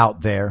reasons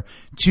out there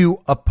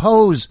to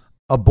oppose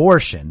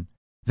abortion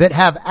that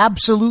have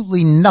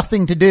absolutely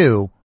nothing to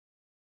do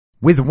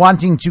with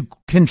wanting to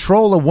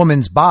control a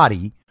woman's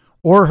body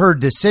or her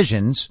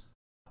decisions,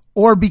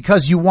 or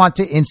because you want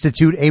to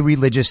institute a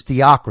religious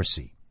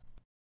theocracy.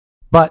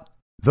 But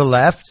the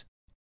left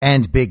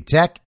and big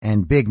tech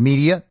and big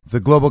media,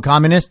 the global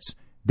communists,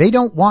 they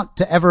don't want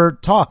to ever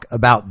talk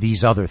about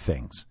these other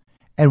things.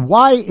 And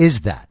why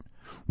is that?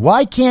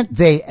 Why can't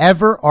they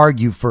ever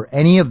argue for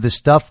any of the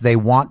stuff they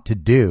want to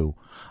do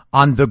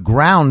on the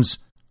grounds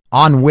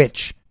on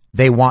which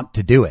they want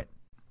to do it?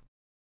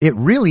 It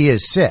really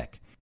is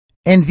sick.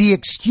 And the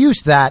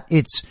excuse that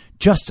it's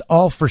just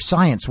all for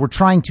science, we're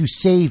trying to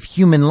save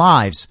human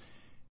lives,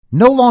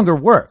 no longer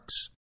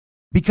works,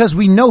 because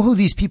we know who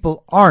these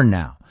people are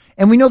now.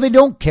 And we know they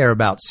don't care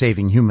about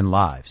saving human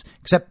lives,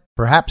 except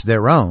perhaps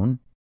their own.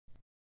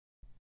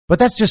 But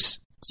that's just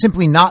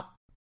simply not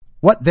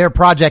what their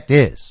project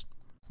is.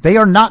 They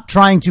are not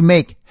trying to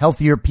make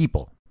healthier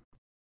people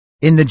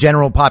in the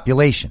general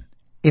population.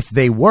 If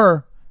they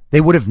were, they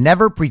would have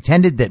never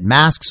pretended that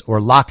masks or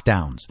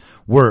lockdowns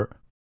were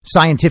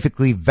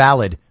scientifically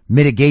valid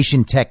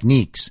mitigation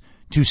techniques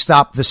to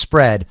stop the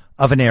spread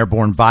of an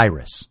airborne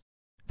virus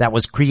that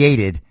was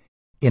created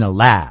in a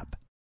lab.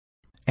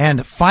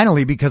 And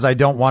finally, because I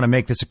don't want to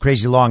make this a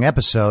crazy long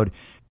episode,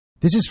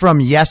 this is from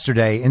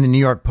yesterday in the New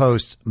York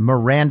Post,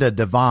 Miranda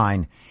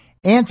Devine,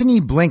 Antony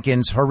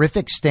Blinken's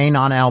horrific stain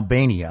on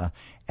Albania,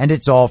 and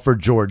it's all for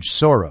George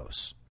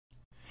Soros.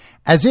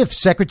 As if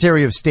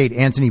Secretary of State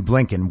Antony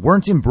Blinken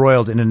weren't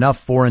embroiled in enough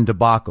foreign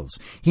debacles,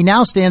 he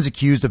now stands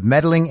accused of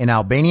meddling in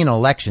Albanian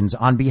elections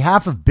on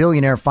behalf of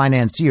billionaire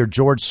financier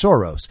George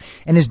Soros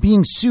and is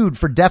being sued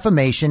for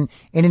defamation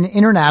in an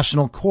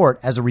international court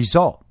as a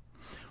result.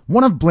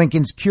 One of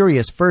Blinken's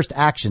curious first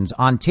actions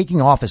on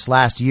taking office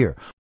last year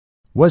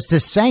was to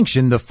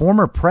sanction the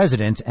former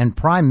president and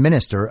prime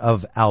minister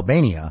of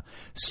Albania,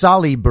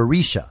 Sali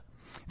Berisha,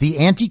 the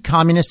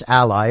anti-communist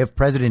ally of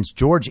Presidents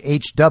George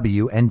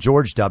H.W. and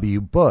George W.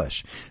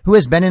 Bush, who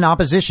has been in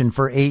opposition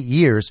for 8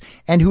 years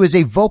and who is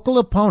a vocal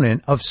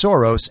opponent of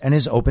Soros and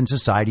his Open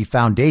Society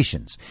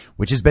foundations,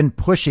 which has been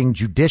pushing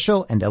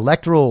judicial and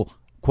electoral,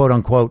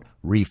 quote-unquote,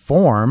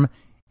 reform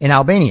in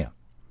Albania.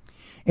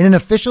 In an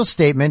official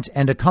statement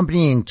and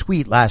accompanying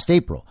tweet last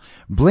April,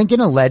 Blinken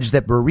alleged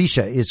that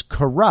Berisha is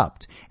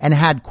corrupt and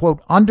had,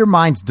 quote,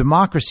 undermined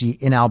democracy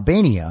in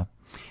Albania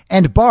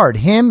and barred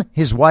him,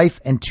 his wife,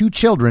 and 2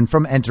 children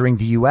from entering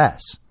the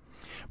U.S.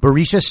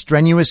 Berisha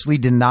strenuously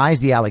denies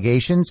the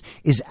allegations,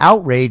 is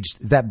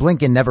outraged that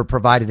Blinken never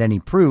provided any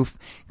proof,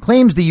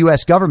 claims the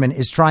U.S. government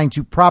is trying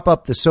to prop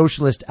up the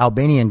socialist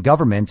Albanian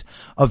government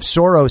of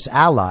Soros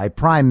ally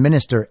Prime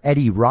Minister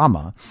Edi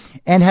Rama,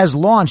 and has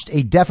launched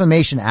a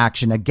defamation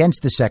action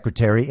against the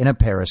secretary in a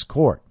Paris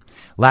court.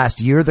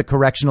 Last year, the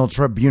Correctional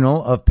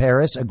Tribunal of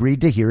Paris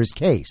agreed to hear his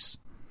case.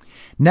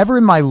 Never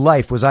in my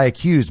life was I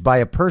accused by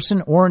a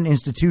person or an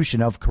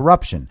institution of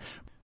corruption,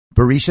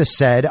 Berisha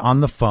said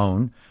on the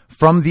phone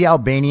from the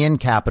Albanian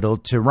capital,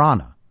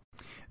 Tirana.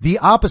 The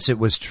opposite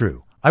was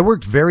true. I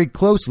worked very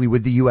closely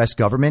with the U.S.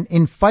 government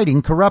in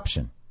fighting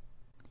corruption.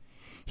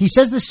 He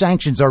says the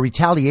sanctions are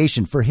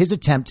retaliation for his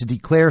attempt to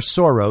declare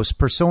Soros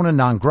persona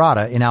non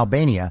grata in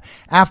Albania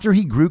after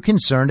he grew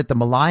concerned at the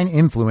malign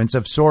influence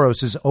of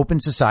Soros's Open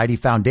Society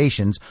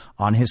foundations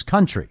on his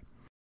country.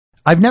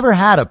 I've never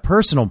had a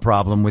personal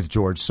problem with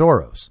George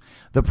Soros.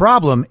 The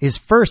problem is,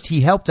 first, he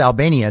helped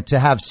Albania to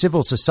have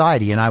civil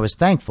society, and I was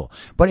thankful.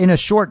 But in a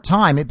short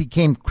time, it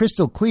became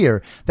crystal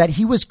clear that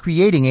he was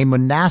creating a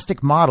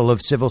monastic model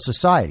of civil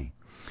society.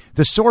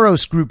 The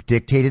Soros group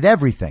dictated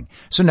everything.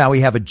 So now we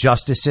have a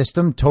justice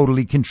system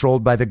totally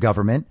controlled by the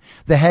government.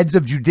 The heads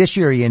of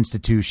judiciary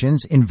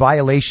institutions, in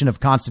violation of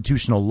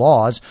constitutional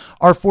laws,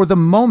 are for the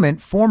moment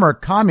former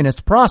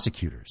communist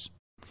prosecutors.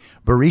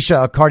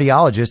 Berisha, a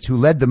cardiologist who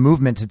led the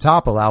movement to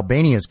topple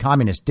Albania's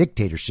communist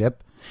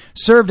dictatorship,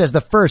 served as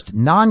the first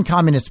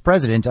non-communist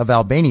president of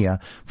Albania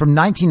from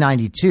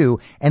 1992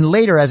 and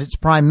later as its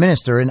prime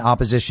minister and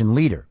opposition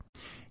leader.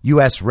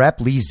 U.S.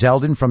 Rep. Lee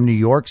Zeldin from New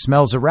York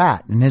smells a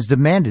rat and has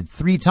demanded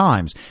 3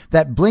 times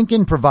that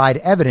Blinken provide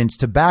evidence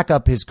to back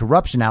up his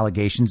corruption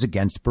allegations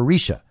against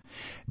Berisha.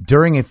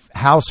 During a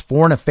House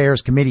Foreign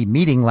Affairs Committee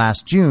meeting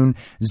last June,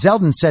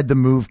 Zeldin said the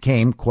move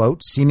came,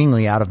 quote,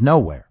 seemingly out of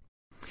nowhere.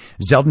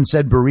 Zeldin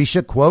said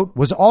Berisha, quote,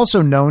 was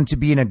also known to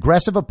be an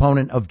aggressive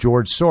opponent of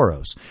George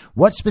Soros.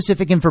 What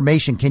specific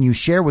information can you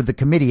share with the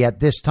committee at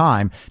this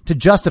time to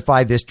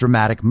justify this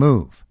dramatic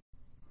move?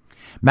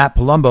 Matt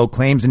Palumbo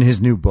claims in his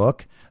new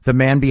book, The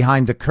Man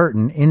Behind the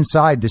Curtain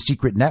Inside the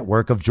Secret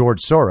Network of George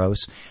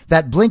Soros,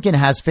 that Blinken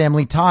has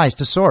family ties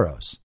to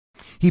Soros.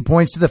 He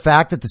points to the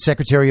fact that the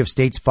Secretary of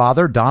State's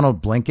father,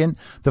 Donald Blinken,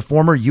 the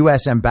former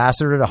U.S.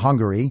 ambassador to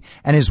Hungary,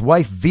 and his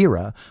wife,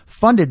 Vera,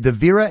 funded the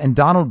Vera and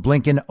Donald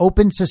Blinken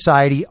Open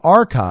Society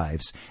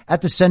Archives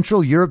at the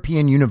Central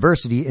European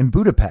University in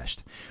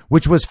Budapest,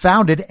 which was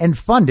founded and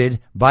funded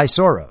by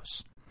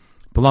Soros.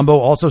 Palumbo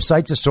also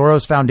cites a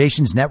Soros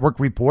Foundation's network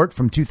report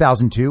from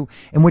 2002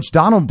 in which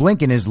Donald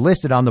Blinken is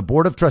listed on the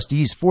board of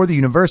trustees for the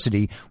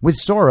university with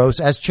Soros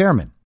as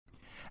chairman.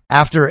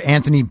 After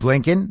Antony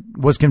Blinken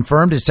was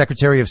confirmed as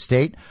Secretary of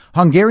State,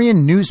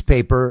 Hungarian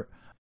newspaper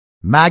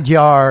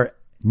Magyar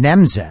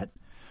Nemzet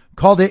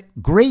called it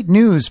great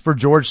news for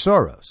George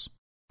Soros.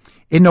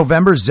 In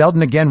November,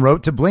 Zeldin again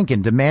wrote to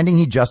Blinken demanding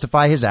he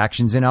justify his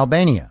actions in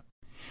Albania.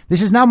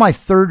 This is now my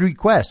 3rd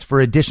request for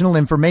additional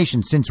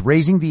information since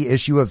raising the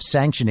issue of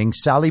sanctioning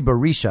Sali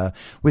Berisha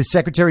with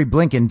Secretary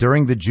Blinken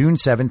during the June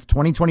 7,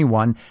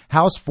 2021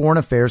 House Foreign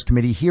Affairs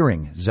Committee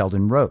hearing,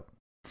 Zeldin wrote.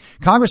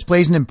 Congress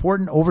plays an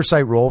important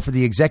oversight role for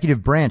the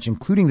executive branch,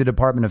 including the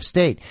Department of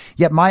State,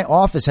 yet my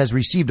office has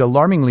received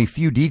alarmingly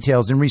few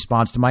details in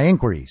response to my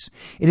inquiries.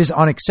 It is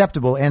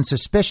unacceptable and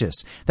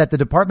suspicious that the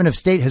Department of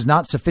State has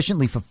not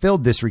sufficiently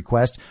fulfilled this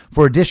request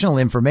for additional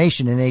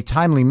information in a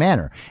timely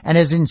manner and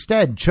has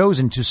instead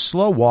chosen to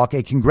slow walk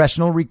a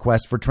congressional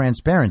request for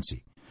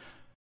transparency.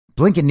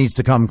 Blinken needs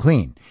to come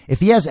clean.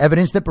 If he has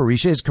evidence that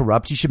Berisha is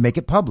corrupt, he should make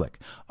it public.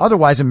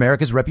 Otherwise,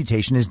 America's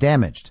reputation is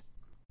damaged.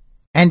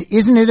 And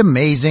isn't it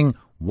amazing,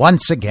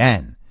 once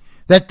again,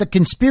 that the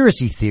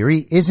conspiracy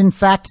theory is in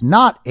fact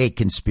not a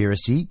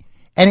conspiracy,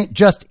 and it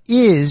just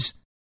is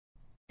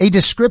a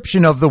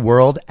description of the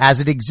world as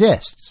it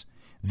exists.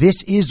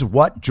 This is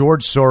what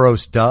George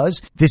Soros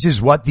does. This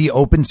is what the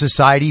Open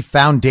Society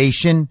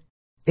Foundation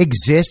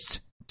exists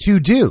to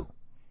do.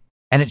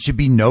 And it should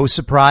be no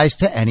surprise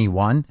to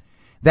anyone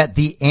that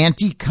the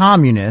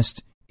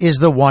anti-communist is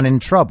the one in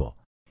trouble.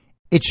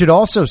 It should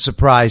also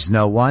surprise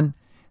no one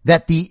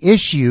that the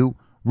issue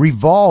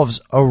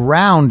revolves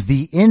around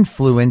the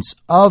influence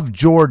of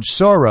George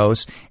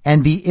Soros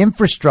and the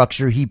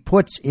infrastructure he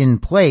puts in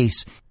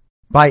place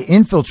by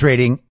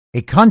infiltrating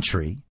a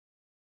country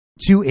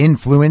to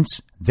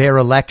influence their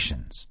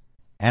elections.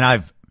 And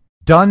I've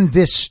done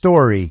this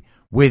story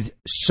with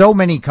so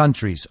many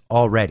countries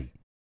already.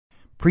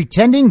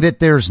 Pretending that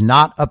there's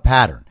not a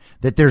pattern,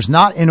 that there's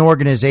not an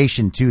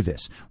organization to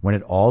this, when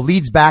it all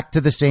leads back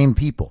to the same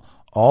people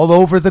all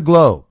over the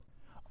globe,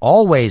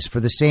 always for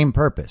the same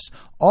purpose,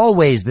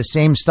 always the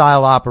same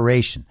style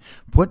operation.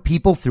 Put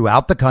people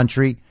throughout the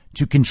country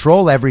to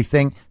control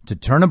everything, to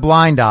turn a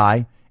blind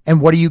eye. And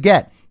what do you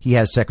get? He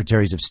has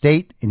secretaries of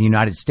state in the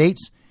United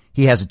States.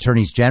 He has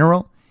attorneys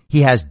general.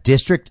 He has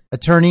district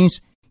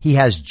attorneys. He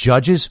has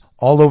judges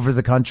all over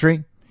the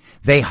country.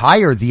 They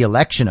hire the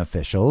election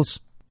officials.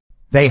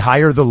 They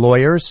hire the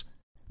lawyers.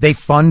 They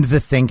fund the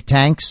think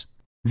tanks.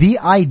 The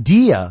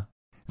idea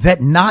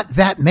that not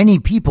that many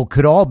people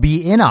could all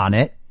be in on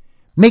it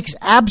makes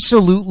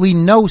absolutely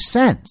no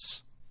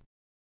sense.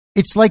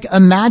 It's like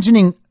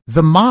imagining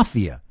the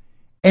mafia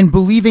and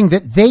believing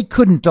that they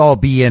couldn't all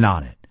be in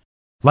on it.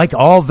 Like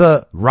all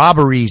the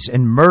robberies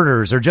and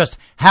murders are just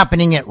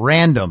happening at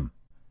random.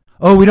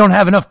 Oh, we don't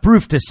have enough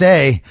proof to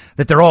say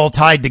that they're all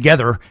tied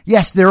together.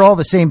 Yes, they're all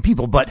the same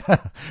people, but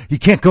you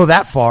can't go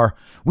that far.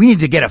 We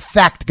need to get a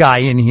fact guy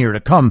in here to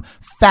come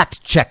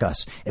fact check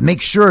us and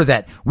make sure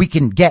that we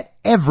can get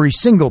every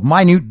single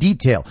minute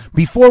detail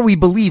before we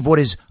believe what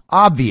is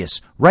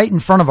obvious right in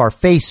front of our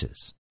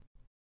faces.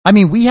 I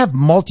mean, we have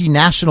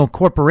multinational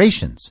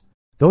corporations.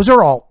 Those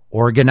are all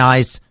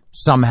organized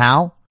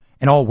somehow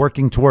and all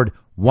working toward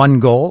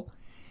one goal.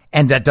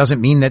 And that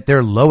doesn't mean that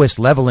their lowest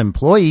level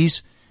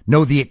employees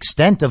know the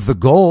extent of the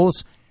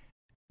goals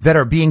that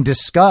are being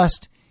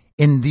discussed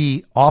in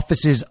the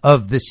offices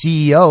of the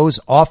CEOs,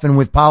 often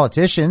with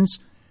politicians,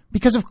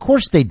 because of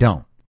course they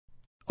don't.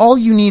 All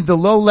you need the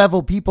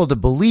low-level people to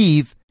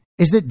believe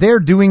is that they're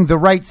doing the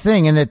right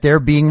thing and that they're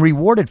being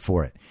rewarded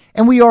for it.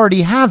 And we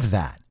already have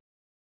that.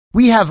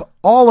 We have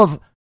all of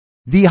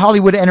the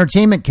Hollywood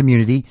entertainment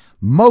community,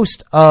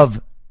 most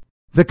of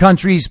the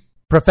country's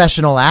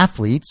professional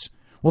athletes.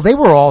 Well, they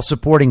were all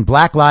supporting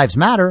Black Lives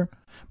Matter.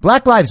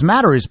 Black Lives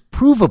Matter is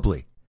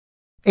provably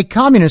a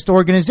communist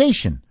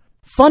organization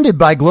funded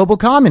by global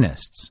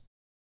communists.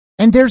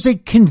 And there's a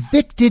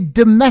convicted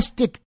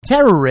domestic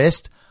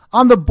terrorist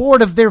on the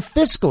board of their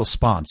fiscal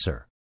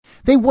sponsor.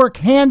 They work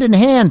hand in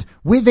hand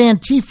with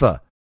Antifa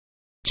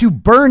to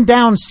burn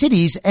down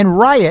cities and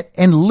riot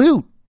and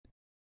loot.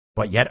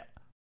 But yet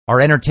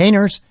our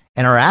entertainers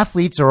and our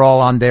athletes are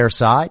all on their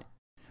side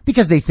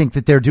because they think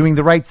that they're doing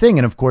the right thing.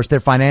 And of course, they're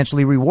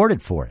financially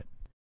rewarded for it.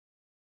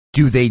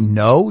 Do they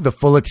know the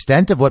full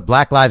extent of what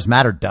Black Lives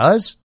Matter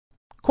does?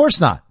 Of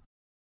course not.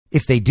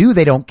 If they do,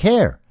 they don't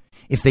care.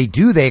 If they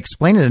do, they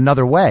explain it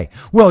another way.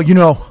 Well,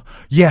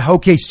 yeah,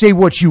 okay, say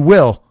what you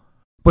will,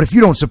 but if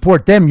you don't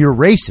support them, you're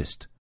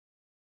racist.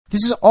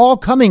 This is all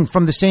coming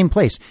from the same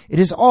place. It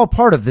is all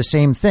part of the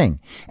same thing.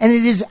 And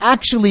it is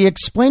actually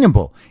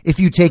explainable if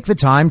you take the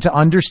time to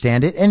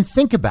understand it and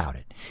think about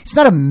it. It's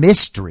not a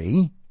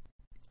mystery,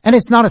 and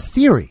it's not a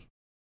theory.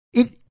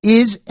 It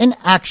is an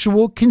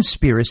actual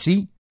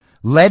conspiracy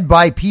led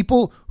by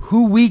people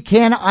who we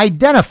can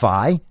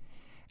identify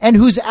and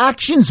whose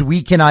actions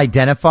we can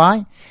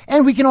identify,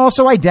 and we can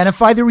also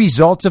identify the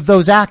results of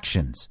those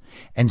actions.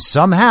 And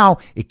somehow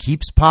it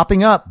keeps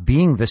popping up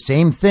being the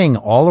same thing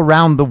all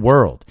around the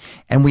world.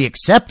 And we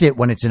accept it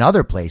when it's in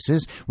other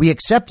places. We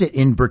accept it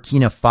in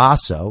Burkina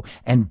Faso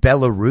and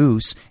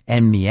Belarus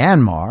and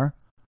Myanmar.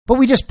 But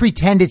we just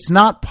pretend it's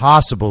not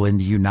possible in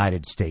the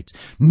United States.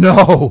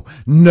 No,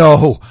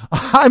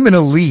 I'm an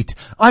elite.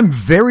 I'm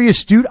very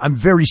astute. I'm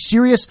very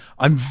serious.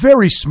 I'm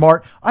very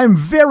smart. I'm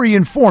very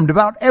informed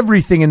about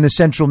everything in the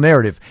central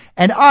narrative.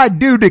 And I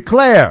do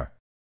declare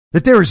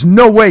that there is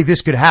no way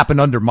this could happen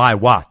under my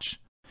watch.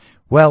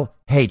 Well,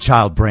 hey,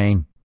 child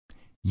brain,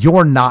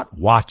 you're not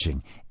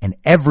watching, and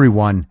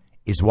everyone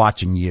is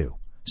watching you.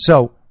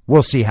 So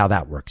we'll see how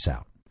that works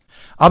out.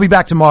 I'll be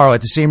back tomorrow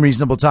at the same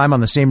reasonable time on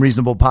the same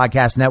reasonable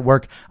podcast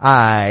network.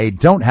 I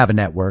don't have a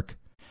network.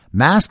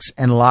 Masks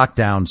and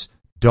lockdowns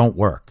don't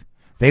work.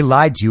 They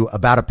lied to you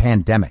about a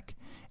pandemic,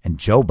 and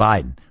Joe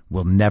Biden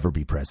will never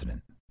be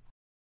president.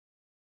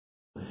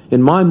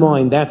 In my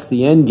mind, that's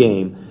the end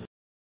game.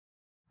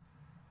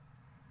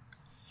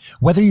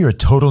 Whether you're a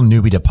total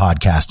newbie to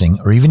podcasting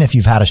or even if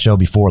you've had a show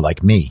before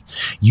like me,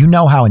 you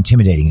know how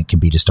intimidating it can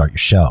be to start your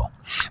show.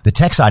 The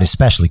tech side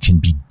especially can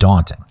be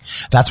daunting.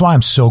 That's why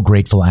I'm so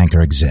grateful Anchor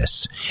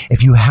exists.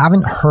 If you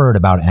haven't heard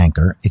about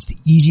Anchor, it's the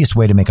easiest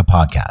way to make a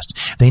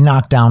podcast. They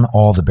knock down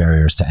all the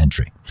barriers to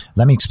entry.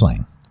 Let me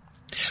explain.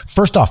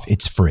 First off,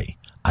 it's free.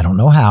 I don't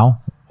know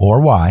how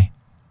or why,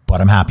 but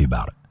I'm happy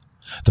about it.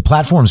 The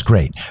platform's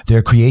great. There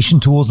are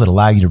creation tools that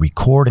allow you to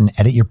record and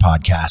edit your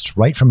podcast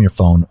right from your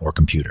phone or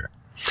computer.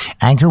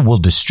 Anchor will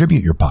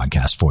distribute your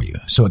podcast for you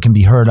so it can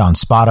be heard on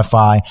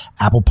Spotify,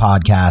 Apple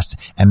Podcasts,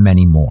 and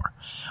many more.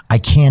 I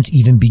can't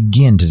even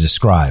begin to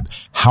describe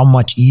how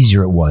much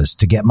easier it was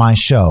to get my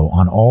show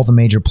on all the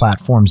major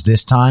platforms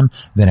this time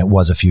than it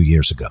was a few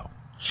years ago.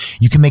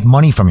 You can make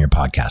money from your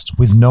podcast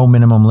with no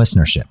minimum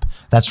listenership.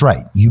 That's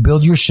right. You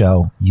build your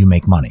show, you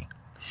make money.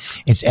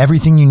 It's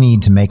everything you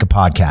need to make a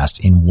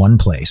podcast in one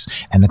place,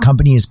 and the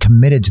company is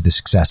committed to the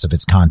success of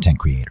its content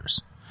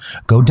creators.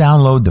 Go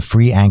download the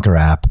free Anchor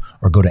app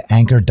or go to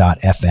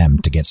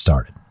anchor.fm to get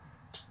started.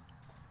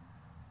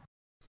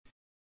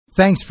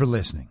 Thanks for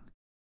listening.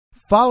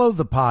 Follow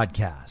the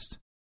podcast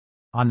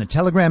on the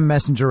Telegram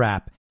Messenger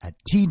app at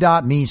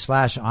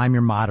t.me/I'm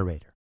your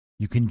moderator.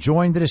 You can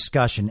join the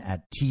discussion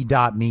at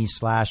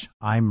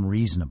t.me/I'm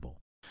reasonable.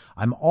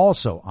 I'm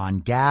also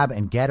on Gab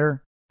and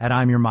Getter at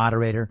I'm your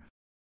moderator.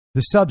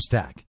 The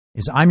Substack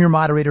is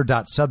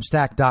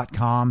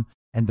imyourmoderator.substack.com,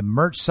 and the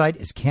merch site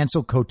is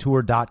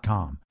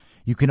cancelcouture.com.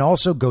 You can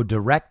also go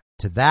direct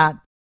to that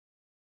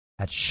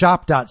at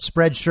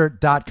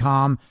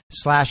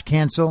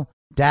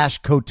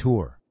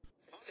shop.spreadshirt.com/cancel-couture.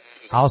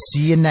 I'll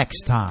see you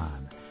next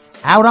time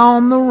out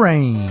on the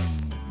range.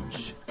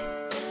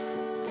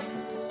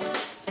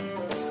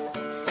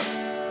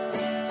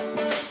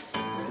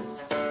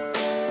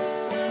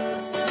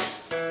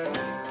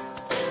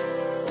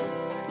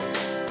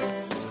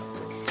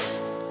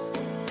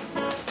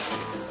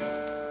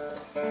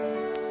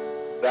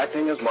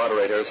 Acting as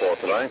moderator for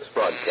tonight's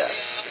broadcast.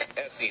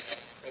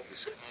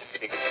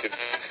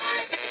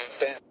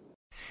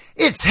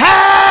 It's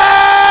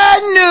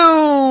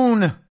high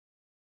noon!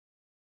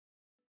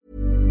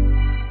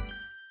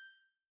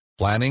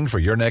 Planning for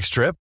your next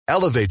trip?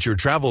 Elevate your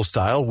travel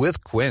style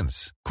with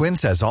Quince.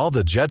 Quince has all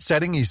the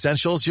jet-setting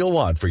essentials you'll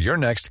want for your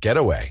next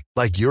getaway,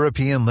 like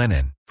European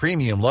linen,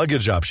 premium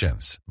luggage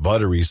options,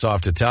 buttery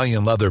soft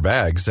Italian leather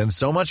bags, and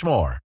so much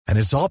more. And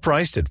it's all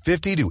priced at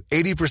 50 to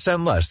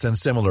 80% less than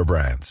similar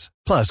brands.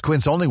 Plus,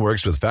 Quince only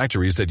works with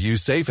factories that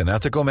use safe and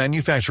ethical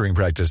manufacturing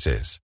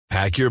practices.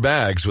 Pack your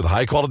bags with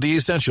high-quality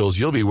essentials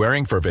you'll be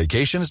wearing for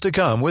vacations to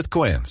come with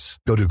Quince.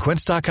 Go to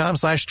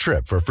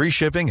quince.com/trip for free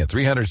shipping and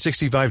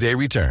 365-day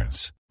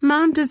returns.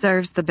 Mom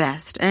deserves the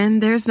best,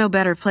 and there's no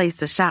better place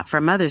to shop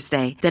for Mother's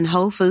Day than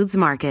Whole Foods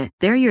Market.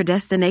 They're your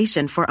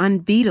destination for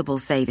unbeatable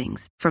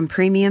savings, from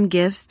premium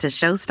gifts to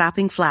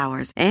show-stopping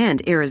flowers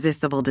and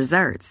irresistible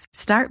desserts.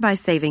 Start by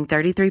saving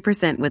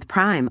 33% with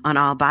Prime on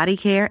all body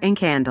care and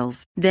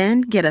candles.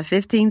 Then get a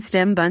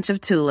 15-stem bunch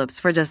of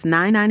tulips for just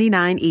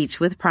 $9.99 each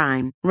with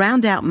Prime.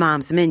 Round out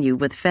Mom's menu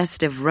with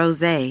festive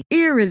rosé,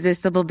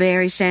 irresistible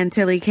berry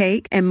chantilly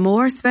cake, and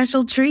more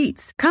special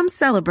treats. Come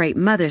celebrate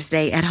Mother's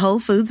Day at Whole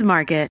Foods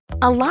Market.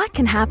 A lot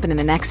can happen in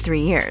the next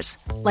 3 years.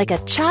 Like a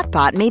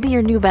chatbot may be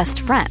your new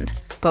best friend.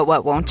 But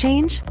what won't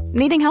change?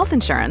 Needing health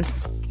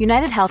insurance.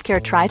 United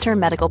Healthcare Tri-Term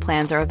Medical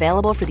Plans are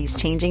available for these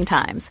changing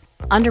times.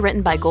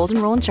 Underwritten by Golden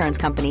Rule Insurance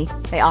Company,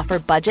 they offer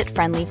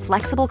budget-friendly,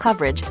 flexible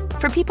coverage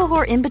for people who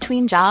are in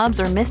between jobs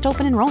or missed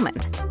open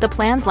enrollment. The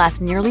plans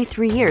last nearly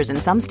 3 years in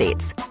some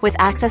states, with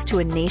access to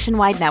a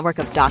nationwide network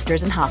of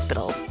doctors and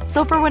hospitals.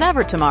 So for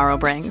whatever tomorrow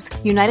brings,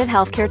 United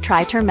Healthcare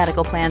Tri-Term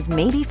Medical Plans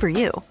may be for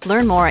you.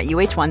 Learn more at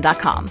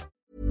uh1.com.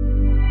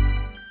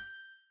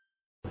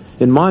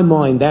 In my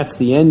mind, that's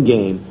the end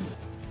game.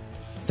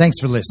 Thanks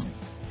for listening.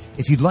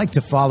 If you'd like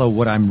to follow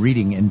what I'm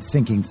reading and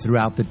thinking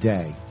throughout the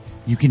day,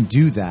 you can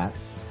do that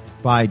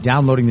by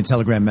downloading the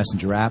Telegram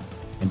Messenger app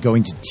and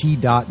going to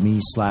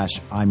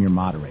t.me/I'm your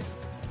moderator.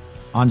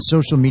 On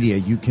social media,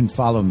 you can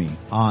follow me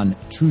on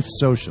Truth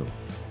Social,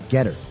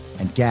 Getter,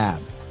 and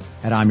Gab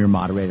at I'm your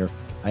moderator.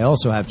 I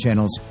also have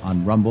channels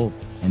on Rumble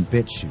and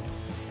BitChute.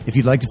 If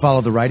you'd like to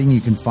follow the writing,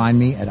 you can find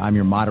me at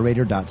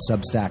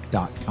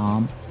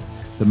imyourmoderator.substack.com.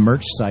 The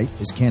merch site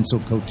is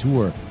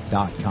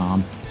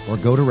cancelcouture.com, or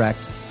go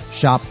direct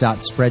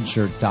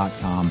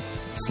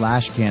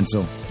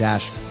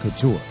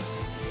shop.spreadshirt.com/cancel-couture.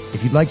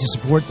 If you'd like to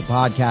support the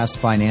podcast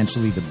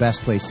financially, the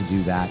best place to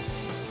do that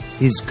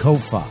is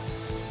Ko-Fi.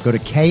 Go to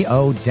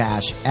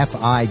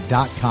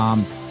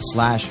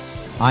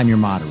ko-fi.com/I'm your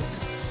moderator.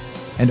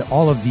 And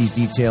all of these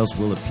details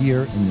will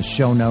appear in the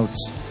show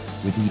notes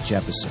with each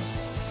episode.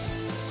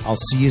 I'll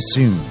see you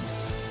soon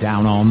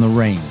down on the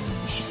range.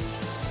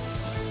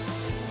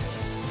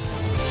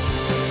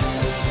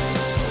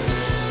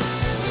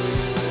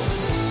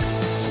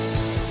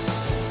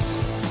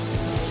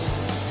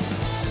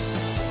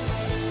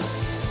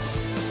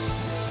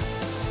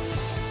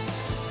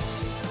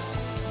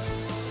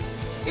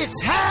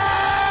 It's high!